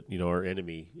 that our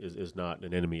enemy is not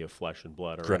an enemy of flesh and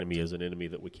blood. Our enemy is an enemy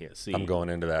that we can't see. I'm going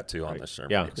into that too on this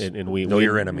sermon. Yeah, and we know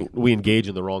your enemy. We engage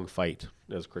in the wrong fight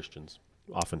as Christians.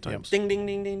 Oftentimes. Ding, ding,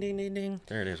 ding, ding, ding, ding, ding.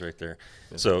 There it is right there.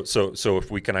 Yeah. So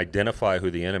if we can identify who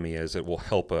the enemy is, it will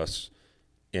help us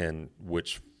in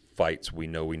which fights we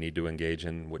know we need to engage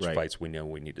in, which fights we know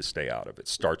we need to stay out of. It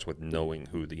starts with knowing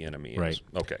who the enemy is.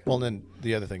 Okay. Well, and then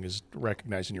the other thing is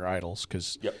recognizing your idols,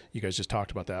 because you guys just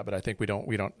talked about that, but I think we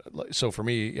don't. So for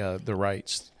me, the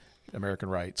rights, American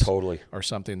rights, are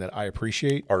something that I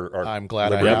appreciate. I'm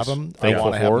glad I have them. I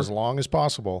want to have them as long as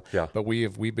possible. Yeah. But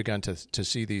we've begun to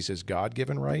see these as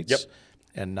God-given rights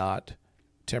and not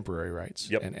temporary rights.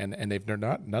 Yep. And they're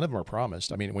not. None of them are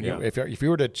promised. I mean, when if you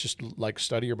were to just like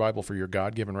study your Bible for your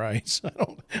God-given rights,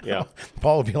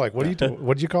 Paul would be like, "What do you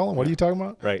call them? What are you talking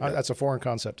about?" Right. That's a foreign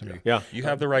concept to me. Yeah. You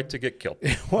have the right to get killed.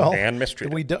 Well, and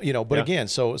mistreated. We don't, but again,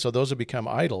 so those have become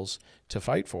idols to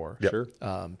fight for. Yep. Sure.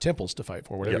 Temples to fight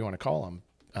for, whatever you want to call them.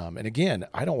 And again,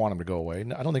 I don't want them to go away.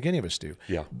 I don't think any of us do.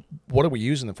 Yeah. What are we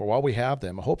using them for? While we have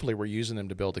them, hopefully we're using them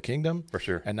to build a kingdom, for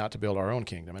sure, and not to build our own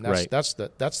kingdom. And that's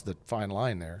the fine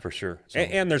line there, for sure. So.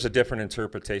 And there's a different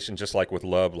interpretation, just like with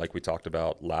love, like we talked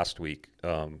about last week.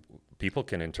 People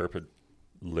can interpret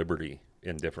liberty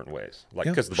in different ways,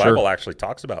 because the Bible actually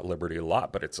talks about liberty a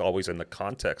lot, but it's always in the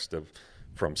context of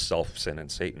from self, sin, and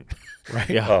Satan. Right.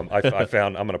 Yeah. I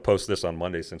found, I'm going to post this on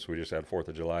Monday since we just had 4th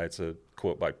of July. It's a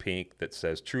quote by Pink that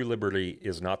says, "True liberty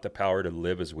is not the power to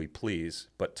live as we please,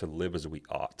 but to live as we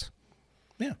ought."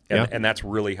 Yeah. And that's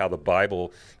really how the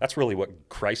Bible, that's really what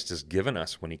Christ has given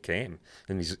us when he came.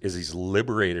 And he's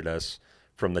liberated us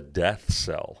from the death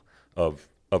cell of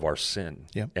our sin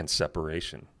and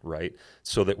separation, right?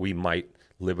 So that we might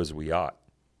live as we ought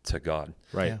to God.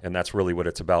 Right. Yeah. And that's really what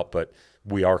it's about. But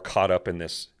we are caught up in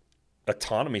this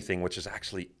autonomy thing, which is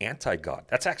actually anti-God.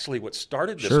 That's actually what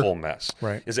started this whole mess.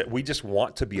 Right. Is that we just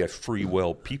want to be a free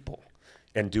will people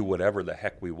and do whatever the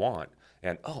heck we want.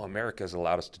 And America has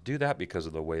allowed us to do that because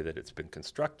of the way that it's been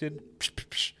constructed.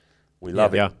 We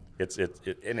love it. Yeah.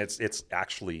 It's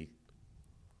actually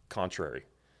contrary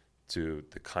to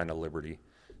the kind of liberty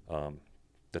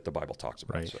that the Bible talks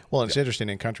about. Right. So, Well, it's interesting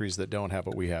in countries that don't have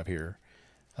what we have here.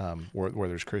 where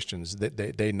there's Christians,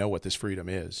 they know what this freedom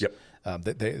is. Yep.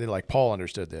 They like Paul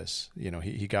understood this.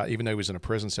 He got, even though he was in a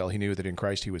prison cell, he knew that in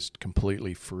Christ he was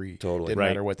completely free. Totally. Didn't Right.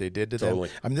 matter what they did to Totally.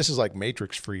 them. I mean, this is like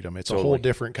Matrix freedom. It's a Totally. whole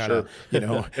different kind of,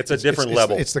 It's a different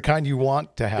level. It's the kind you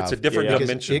want to have. It's a different Because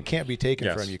dimension. It can't be taken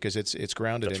Yes. from you because it's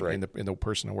grounded That's in, right. in the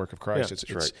person and work of Christ. Yeah, it's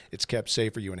that's right. it's kept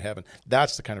safe for you in heaven.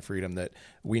 That's the kind of freedom that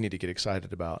we need to get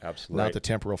excited about. Absolutely. Not Right. the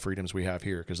temporal freedoms we have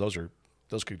here, because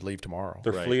those could leave tomorrow.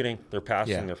 They're Right. fleeting. They're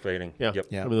passing. Yeah. They're fading. Yeah. Yep.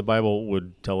 Yeah. I mean, the Bible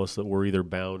would tell us that we're either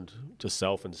bound to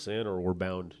self and sin or we're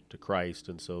bound to Christ.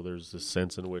 And so there's this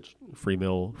sense in which free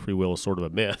will is sort of a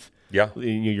myth. Yeah.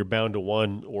 You're bound to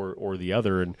one or the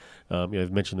other. And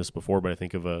I've mentioned this before, but I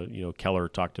think of Keller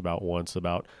talked about once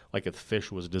about like if the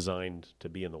fish was designed to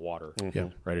be in the water, Yeah.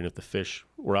 right? And if the fish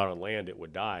were out on land, it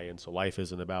would die. And so life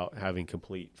isn't about having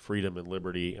complete freedom and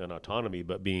liberty and autonomy,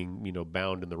 but being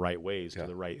bound in the right ways Yeah. to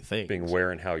the right things. Being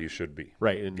where and how you should be.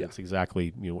 Right, and that's exactly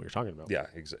what you're talking about. Yeah,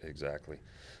 exactly.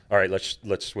 All right,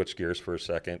 let's switch gears for a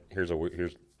second. Here's a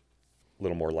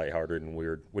little more lighthearted and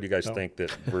weird. What do you guys think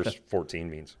that verse 14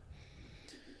 means?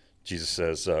 Jesus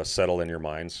says, "Settle in your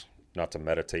minds, not to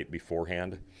meditate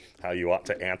beforehand how you ought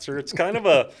to answer." It's kind of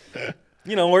a,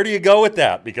 where do you go with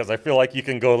that? Because I feel like you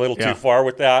can go a little Yeah. too far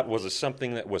with that. Was it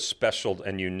something that was special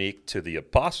and unique to the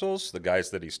apostles, the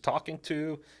guys that he's talking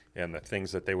to, and the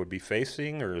things that they would be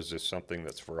facing, or is this something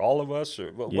that's for all of us?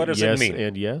 Or what does yes it mean?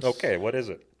 and yes. Okay, what is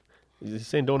it? He's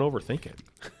saying don't overthink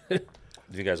it.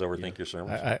 Do you guys overthink your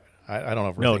sermons? I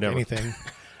don't overthink No, never. anything.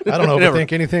 I don't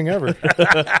overthink anything ever.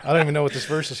 I don't even know what this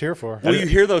verse is here for. Well, you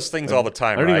hear those things all the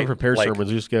time, I don't right? even prepare Like, sermons.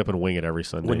 We just get up and wing it every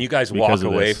Sunday. when you guys because walk of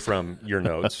away this. from your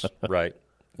notes, right,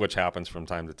 which happens from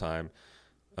time to time,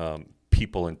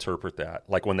 people interpret that.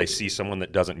 Like when they see someone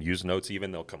that doesn't use notes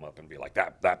even, they'll come up and be like,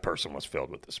 that person was filled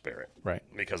with the Spirit. Right.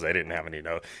 Because they didn't have any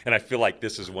notes. And I feel like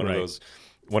this is one Right.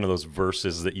 of those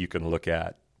verses that you can look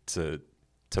at to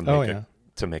make Oh, yeah.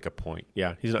 to make a point.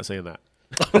 Yeah, he's not saying that.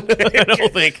 I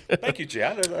don't think. Thank you,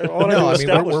 Chad. No, I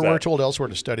mean we're told elsewhere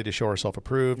to study to show ourselves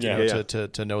approved, Yeah. Yeah.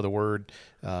 to know the word,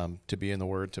 to be in the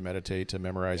word, to meditate, to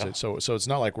memorize it. So it's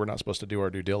not like we're not supposed to do our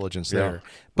due diligence there.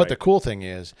 But the cool thing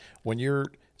is when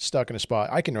you're stuck in a spot,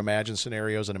 I can imagine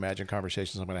scenarios and imagine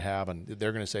conversations I'm going to have, and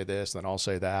they're going to say this, and then I'll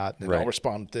say that, and then I'll Right.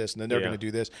 respond with this, and then they're Yeah. going to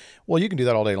do this. Well, you can do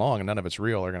that all day long, and none of it's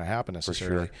real or going to happen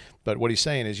necessarily. sure. But what he's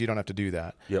saying is you don't have to do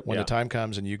that. Yep. When Yeah. the time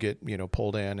comes and you get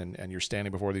pulled in, and you're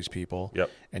standing before these people, Yep.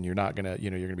 and you're not going to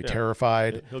you're going to be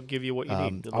terrified. He'll give you what you need.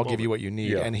 in the I'll give you moment. what you need.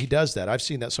 Yeah. And he does that. I've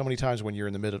seen that so many times when you're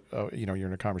in the middle, you're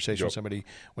in a conversation with Yep. somebody,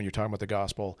 when you're talking about the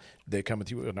gospel, they come with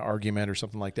you an argument or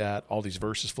something like that. All these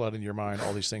verses flood into your mind,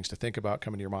 all these things to think about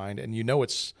come into your mind. And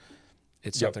it's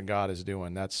Yep. something God is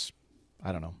doing.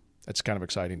 I don't know. It's kind of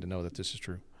exciting to know that this is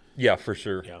true. Yeah, for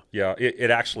sure. Yeah. It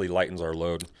actually lightens our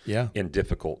load Yeah. in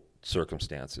difficult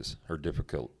circumstances or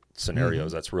difficult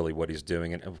scenarios. That's really what he's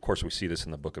doing. And of course, we see this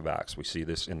in the book of Acts. We see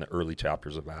this in the early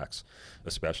chapters of Acts,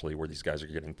 especially where these guys are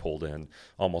getting pulled in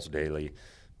almost daily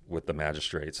with the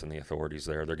magistrates and the authorities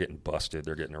there. They're getting busted.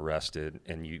 They're getting arrested.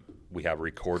 And we have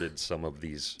recorded some of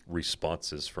these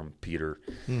responses from Peter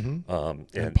and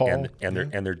Paul. and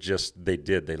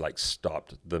they like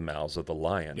stopped the mouths of the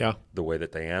lion. Yeah. The way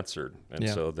that they answered. And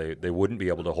Yeah. so they wouldn't be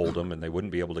able to hold them and they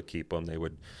wouldn't be able to keep them. They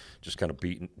would just kind of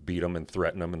beat them and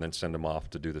threaten them and then send them off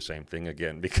to do the same thing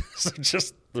again because of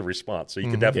just the response. So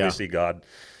you can definitely Yeah. see God,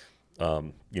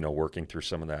 working through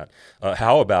some of that.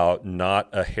 How about not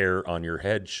a hair on your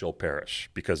head shall perish,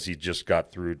 because he just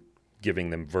got through giving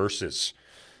them verses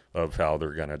of how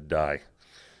they're going to die.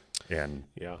 And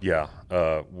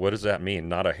what does that mean?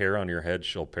 Not a hair on your head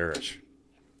shall perish.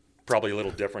 Probably a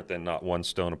little different than not one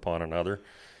stone upon another.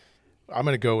 I'm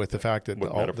going to go with the fact that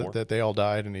With metaphor. that they all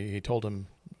died, and he told them,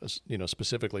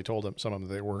 specifically told them some of them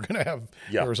they were going to have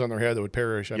Yeah. hairs on their head that would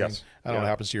perish. I Yes. mean, I don't know what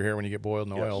happens to your hair when you get boiled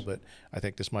in Yes. oil, but I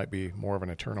think this might be more of an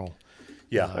eternal,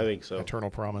 Yeah. I think so. eternal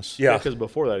promise. Yeah. Because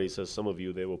before that, he says, some of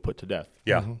you they will put to death.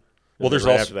 Yeah. Mm-hmm. Well, there's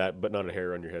right also after that, but not a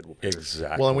hair on your head will perish.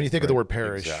 exactly. Well, and when you think of the word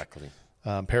perish, exactly.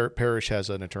 Parish has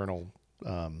an eternal,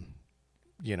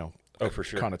 Oh, for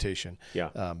sure. connotation. Yeah.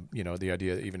 The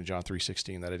idea, even in John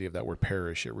 3:16, that idea of that word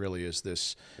perish, it really is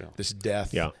this Yeah. this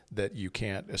death Yeah. that you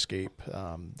can't escape.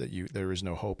 There is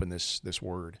no hope in this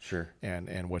word. Sure.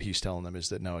 And what he's telling them is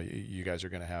that no, you guys are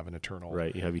going to have an eternal.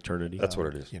 Right, you have eternity. That's what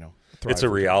it is. thrive It's a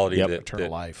with reality Yep. that eternal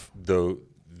that life. Though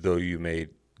you may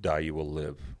die, you will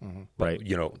live. Mm-hmm. But,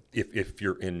 Right. if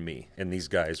you're in me, and these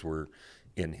guys were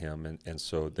in him, and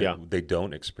so Yeah. they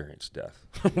don't experience death.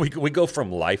 we go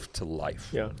from life to life.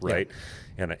 Yeah. Right.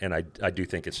 And I do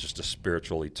think it's just a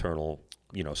spiritual, eternal,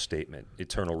 statement,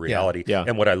 eternal reality. Yeah.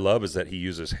 And what I love is that he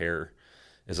uses hair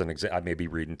is an example. I may be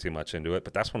reading too much into it,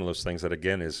 but that's one of those things that,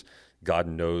 again, is God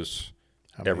knows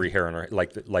every hair on our,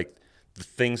 like the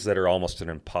things that are almost an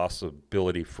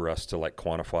impossibility for us to like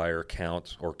quantify or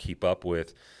count or keep up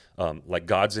with. Like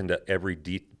God's into every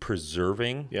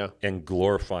preserving and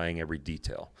glorifying every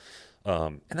detail.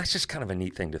 And that's just kind of a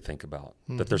neat thing to think about,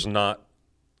 that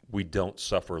we don't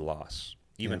suffer loss,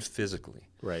 even physically.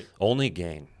 Right. Only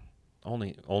gain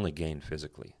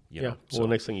physically. You know? Well, the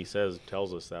next thing he says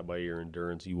tells us that by your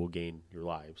endurance, you will gain your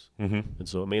lives. Mm-hmm. And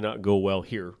so it may not go well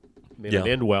here. It may not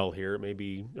end well here. It may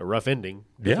be a rough ending,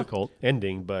 difficult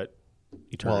ending, but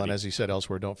eternity. Well, and as he said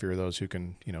elsewhere, don't fear those who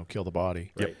can, kill the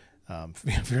body. Right.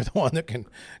 Fear the one that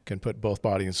can put both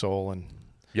body and soul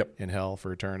in hell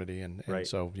for eternity. And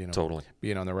so, totally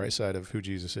being on the right side of who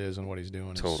Jesus is and what he's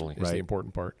doing is the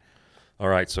important part. All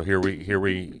right. So here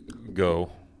we go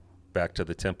back to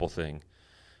the temple thing.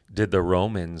 Did the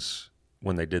Romans,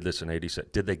 when they did this in AD,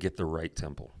 did they get the right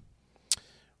temple?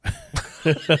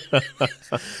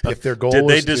 If their goal did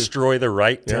was they destroy the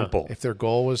right temple? If their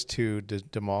goal was to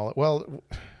demolish, well,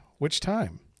 which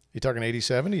time? You talking 80,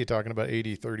 70? You talking about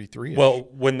 80, 33? Well,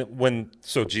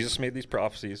 so Jesus made these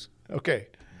prophecies. Okay.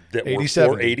 That 80, were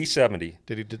 70. for 80, 70.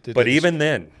 But even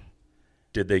then,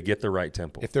 did they get the right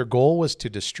temple? If their goal was to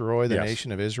destroy the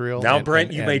nation of Israel. Now,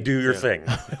 Brent, you may do your thing.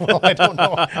 Well, I don't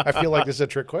know. I feel like this is a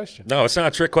trick question. No, it's not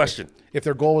a trick question. If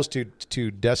their goal was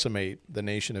to decimate the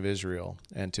nation of Israel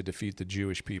and to defeat the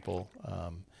Jewish people,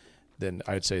 then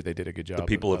I'd say they did a good job. The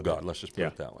people of God, let's just put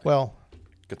it that way. Well,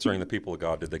 concerning the people of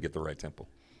God, did they get the right temple?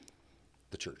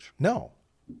 The church. No.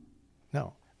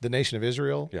 The nation of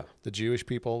Israel, the Jewish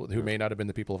people who may not have been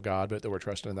the people of God, but that were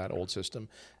trusted in that old system,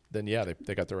 then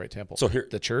they got the right temple. So here,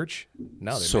 the church,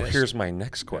 no. So here's my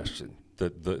next question: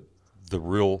 the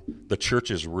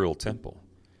church's real temple,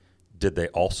 did they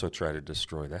also try to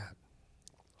destroy that?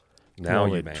 Now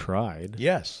they tried.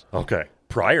 Yes. Okay.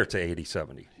 Prior to 80,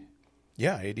 70.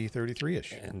 Yeah, AD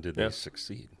 33-ish. And did they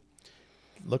succeed?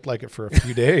 Looked like it for a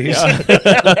few days.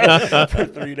 For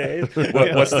 3 days.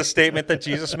 What's the statement that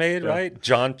Jesus made, right?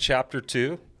 John chapter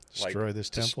 2. Destroy this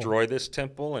temple. Destroy this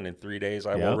temple, and in 3 days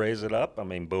I will raise it up. I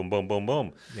mean, boom, boom, boom,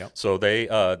 boom. Yep. So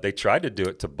they tried to do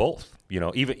it to both,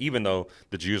 even though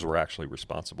the Jews were actually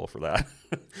responsible for that.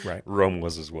 Right. Rome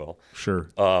was as well. Sure.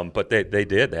 But they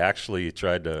did. They actually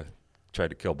tried to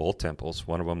kill both temples.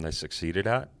 One of them they succeeded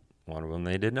at. One of them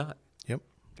they did not. Yep.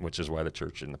 Which is why the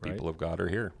church and the people of God are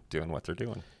here doing what they're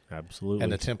doing. Absolutely.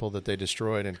 And the temple that they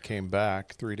destroyed and came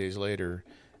back 3 days later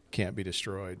can't be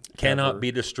destroyed. Cannot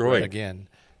be destroyed. Again.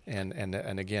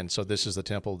 And again, so this is the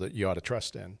temple that you ought to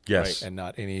trust in. Yes. Right? And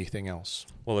not anything else.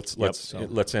 Well,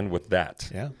 let's end with that.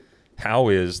 Yeah. How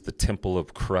is the temple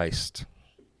of Christ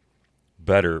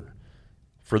better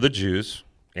for the Jews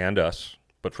and us,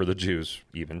 but for the Jews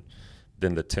even,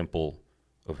 than the temple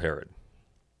of Herod?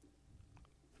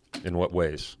 In what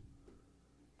ways?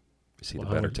 You see the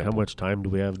better temple. How much time do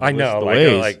we have? I know.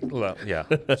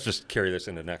 Let's just carry this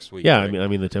into next week. Yeah, right? I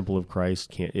mean, the temple of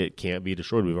Christ can't be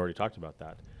destroyed. We've already talked about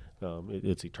that.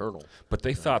 It's eternal. But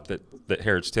they thought that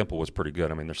Herod's temple was pretty good.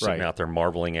 I mean, they're sitting out there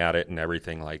marveling at it and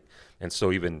everything, and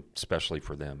so even especially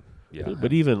for them. Yeah.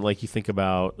 But even like you think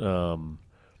about.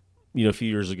 A few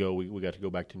years ago, we got to go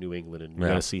back to New England and we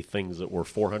got to see things that were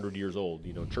 400 years old,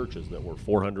 churches that were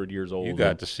 400 years old. You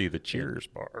got to see the Cheers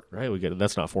bar. Right,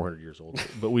 that's not 400 years old,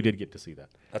 but we did get to see that.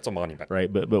 That's a monument. Right,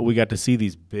 but we got to see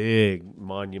these big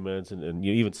monuments and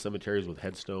even cemeteries with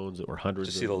headstones that were hundreds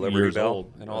of years old. Did you see the Liberty Bell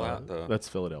and all that? That's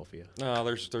Philadelphia. No,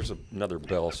 there's another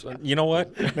bell. So, you know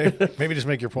what? Maybe just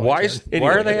make your point. Why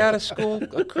are they out of school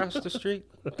across the street?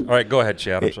 All right, go ahead,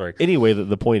 Chad. I'm sorry. Anyway,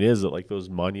 the point is that like those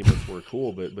monuments were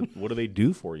cool, but what do they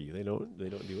do for you? They don't do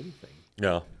anything.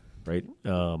 No. Right.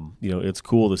 It's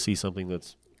cool to see something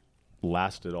that's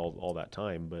lasted all that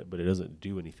time, but it doesn't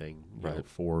do anything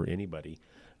for anybody.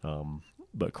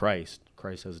 But Christ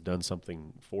has done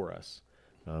something for us.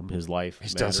 His life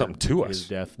He's mattered. done something to us. His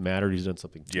death mattered. He's done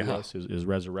something to us. His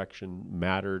resurrection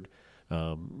mattered.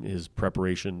 His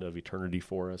preparation of eternity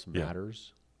for us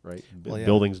matters. Right.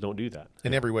 Buildings don't do that.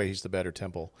 In every way, he's the better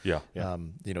temple. Yeah.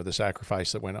 The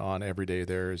sacrifice that went on every day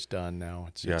there is done now.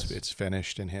 It's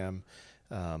finished in him.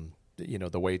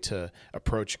 The way to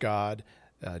approach God,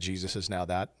 Jesus is now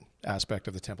that aspect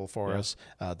of the temple for us.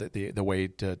 The way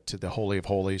to the Holy of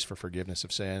Holies for forgiveness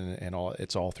of sin and all.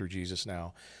 It's all through Jesus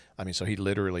now. I mean, so he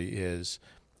literally is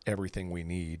everything we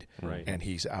need, and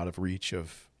he's out of reach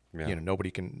of. Nobody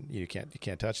can. You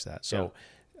can't touch that. So.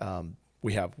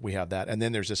 We have that, and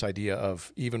then there's this idea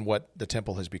of even what the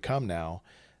temple has become now.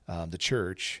 the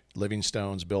church, living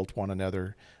stones built one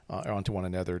another onto one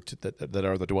another that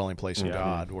are the dwelling place of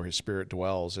God, where His Spirit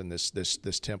dwells in this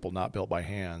temple not built by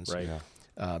hands. Right.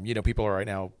 People are right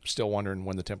now still wondering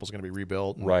when the temple's going to be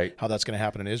rebuilt and Right. how that's going to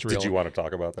happen in Israel. Did you want to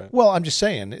talk about that? Well, I'm just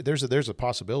saying there's a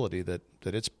possibility that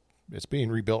it's being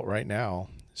rebuilt right now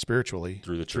spiritually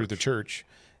Through the church,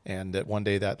 and that one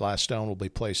day that last stone will be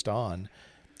placed on,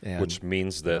 and Which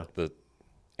means that the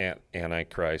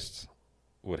Antichrist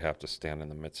would have to stand in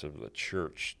the midst of the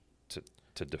church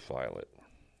to defile it.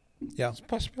 yeah, It's a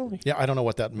possibility. yeah. I don't know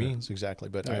what that means exactly,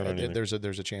 but I don't either.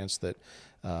 there's a chance that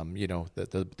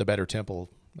that the better temple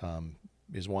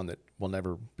is one that will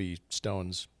never be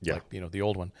stones like the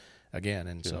old one again,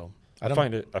 and so I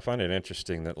find it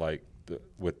interesting that like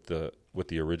with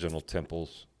the original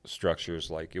temple's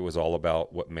structures, like it was all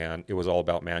about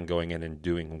man going in and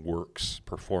doing works,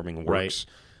 performing works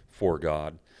for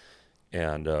God,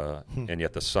 and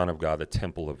yet the Son of God, the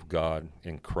temple of God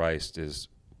in Christ, is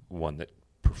one that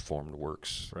performed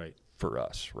works for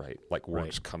us, right? Like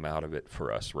works come out of it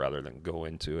for us rather than go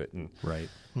into it, and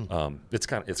it's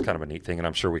kind of a neat thing, and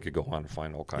I'm sure we could go on and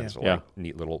find all kinds of like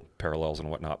neat little parallels and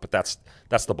whatnot. But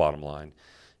that's the bottom line,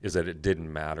 is that it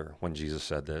didn't matter when Jesus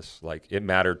said this. Like it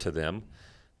mattered to them,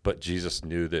 but Jesus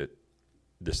knew that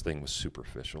this thing was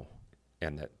superficial,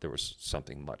 and that there was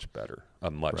something much better, a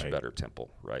much better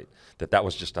temple, right? That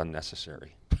was just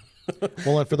unnecessary.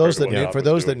 well, and for those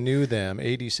that knew them,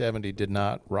 AD 70 did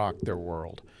not rock their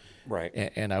world, Right.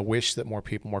 And I wish that more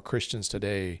Christians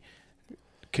today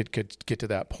could get to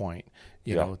that point.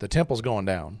 You know, the temple's going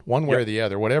down one way or the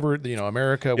other. Whatever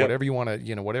America, whatever you want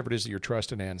to, whatever it is that you're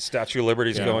trusting in. Statue of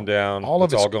Liberty's going down. All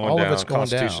of it's all going down. It's going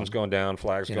Constitution's down. going down.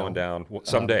 Flag's going down.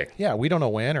 Someday. We don't know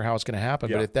when or how it's going to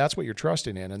happen. But if that's what you're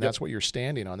trusting in, and that's what you're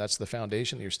standing on, that's the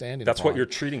foundation that you're standing. That's upon, what you're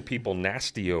treating people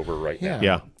nasty over right now.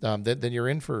 Yeah. Then you're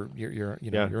in for you're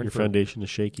in your for foundation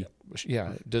is shaky.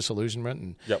 Disillusionment,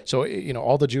 and so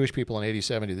all the Jewish people in AD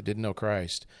 70 that didn't know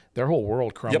Christ, their whole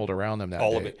world crumbled around them that day.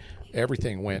 All of it.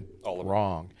 Everything went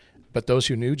wrong. But those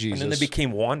who knew Jesus, And then they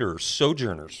became wanderers,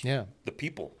 sojourners. Yeah. The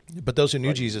people. But those who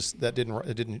knew Jesus, it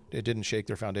didn't shake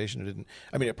their foundation.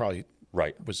 It probably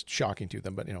was shocking to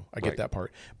them, but I get that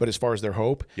part. But as far as their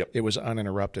hope, it was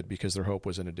uninterrupted because their hope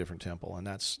was in a different temple, and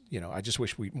that's I just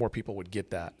wish more people would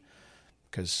get that,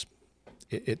 because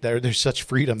there's such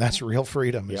freedom. That's real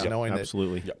freedom, is knowing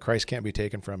that Christ can't be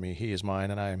taken from me. He is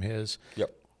mine, and I am His.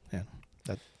 Yep. Yeah.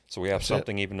 So we have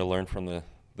something even to learn from the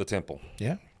temple.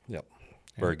 Yeah. Yep.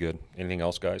 Very good. Anything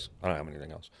else, guys? I don't have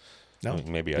anything else. No.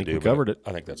 Maybe I think do. we covered it.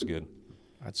 I think that's good.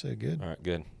 I'd say good. All right,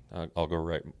 good. I'll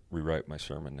go rewrite my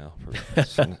sermon now.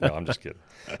 No, I'm just kidding.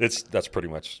 That's pretty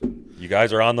much. You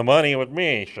guys are on the money with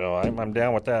me, so I'm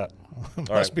down with that.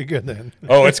 Must be good then.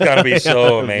 Oh, it's got to be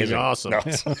so amazing. Awesome. No.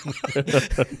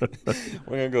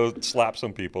 We're gonna go slap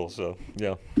some people. So yeah.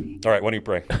 All right. Why don't you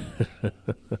pray?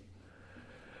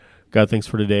 God, thanks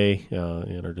for today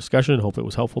and our discussion. Hope it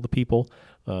was helpful to people.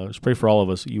 Just pray for all of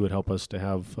us that you would help us to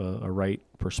have a right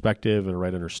perspective and a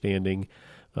right understanding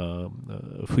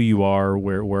of who you are,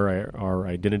 where our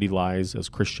identity lies as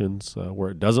Christians,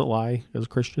 where it doesn't lie as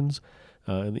Christians,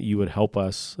 and that you would help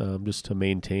us just to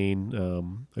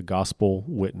maintain a gospel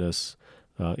witness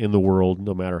in the world,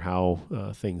 no matter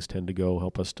how things tend to go.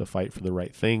 Help us to fight for the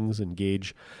right things,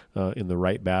 engage in the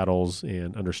right battles,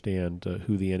 and understand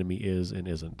who the enemy is and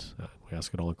isn't. We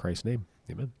ask it all in Christ's name.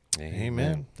 Amen.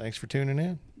 Amen. Thanks for tuning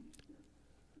in.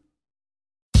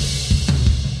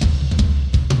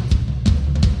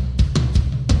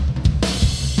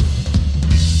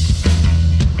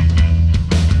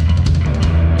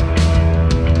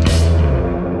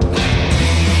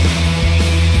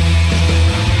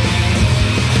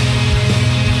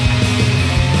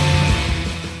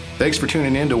 Thanks for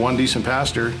tuning in to One Decent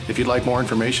Pastor. If you'd like more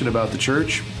information about the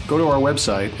church, go to our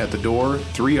website at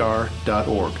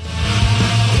thedoor3r.org.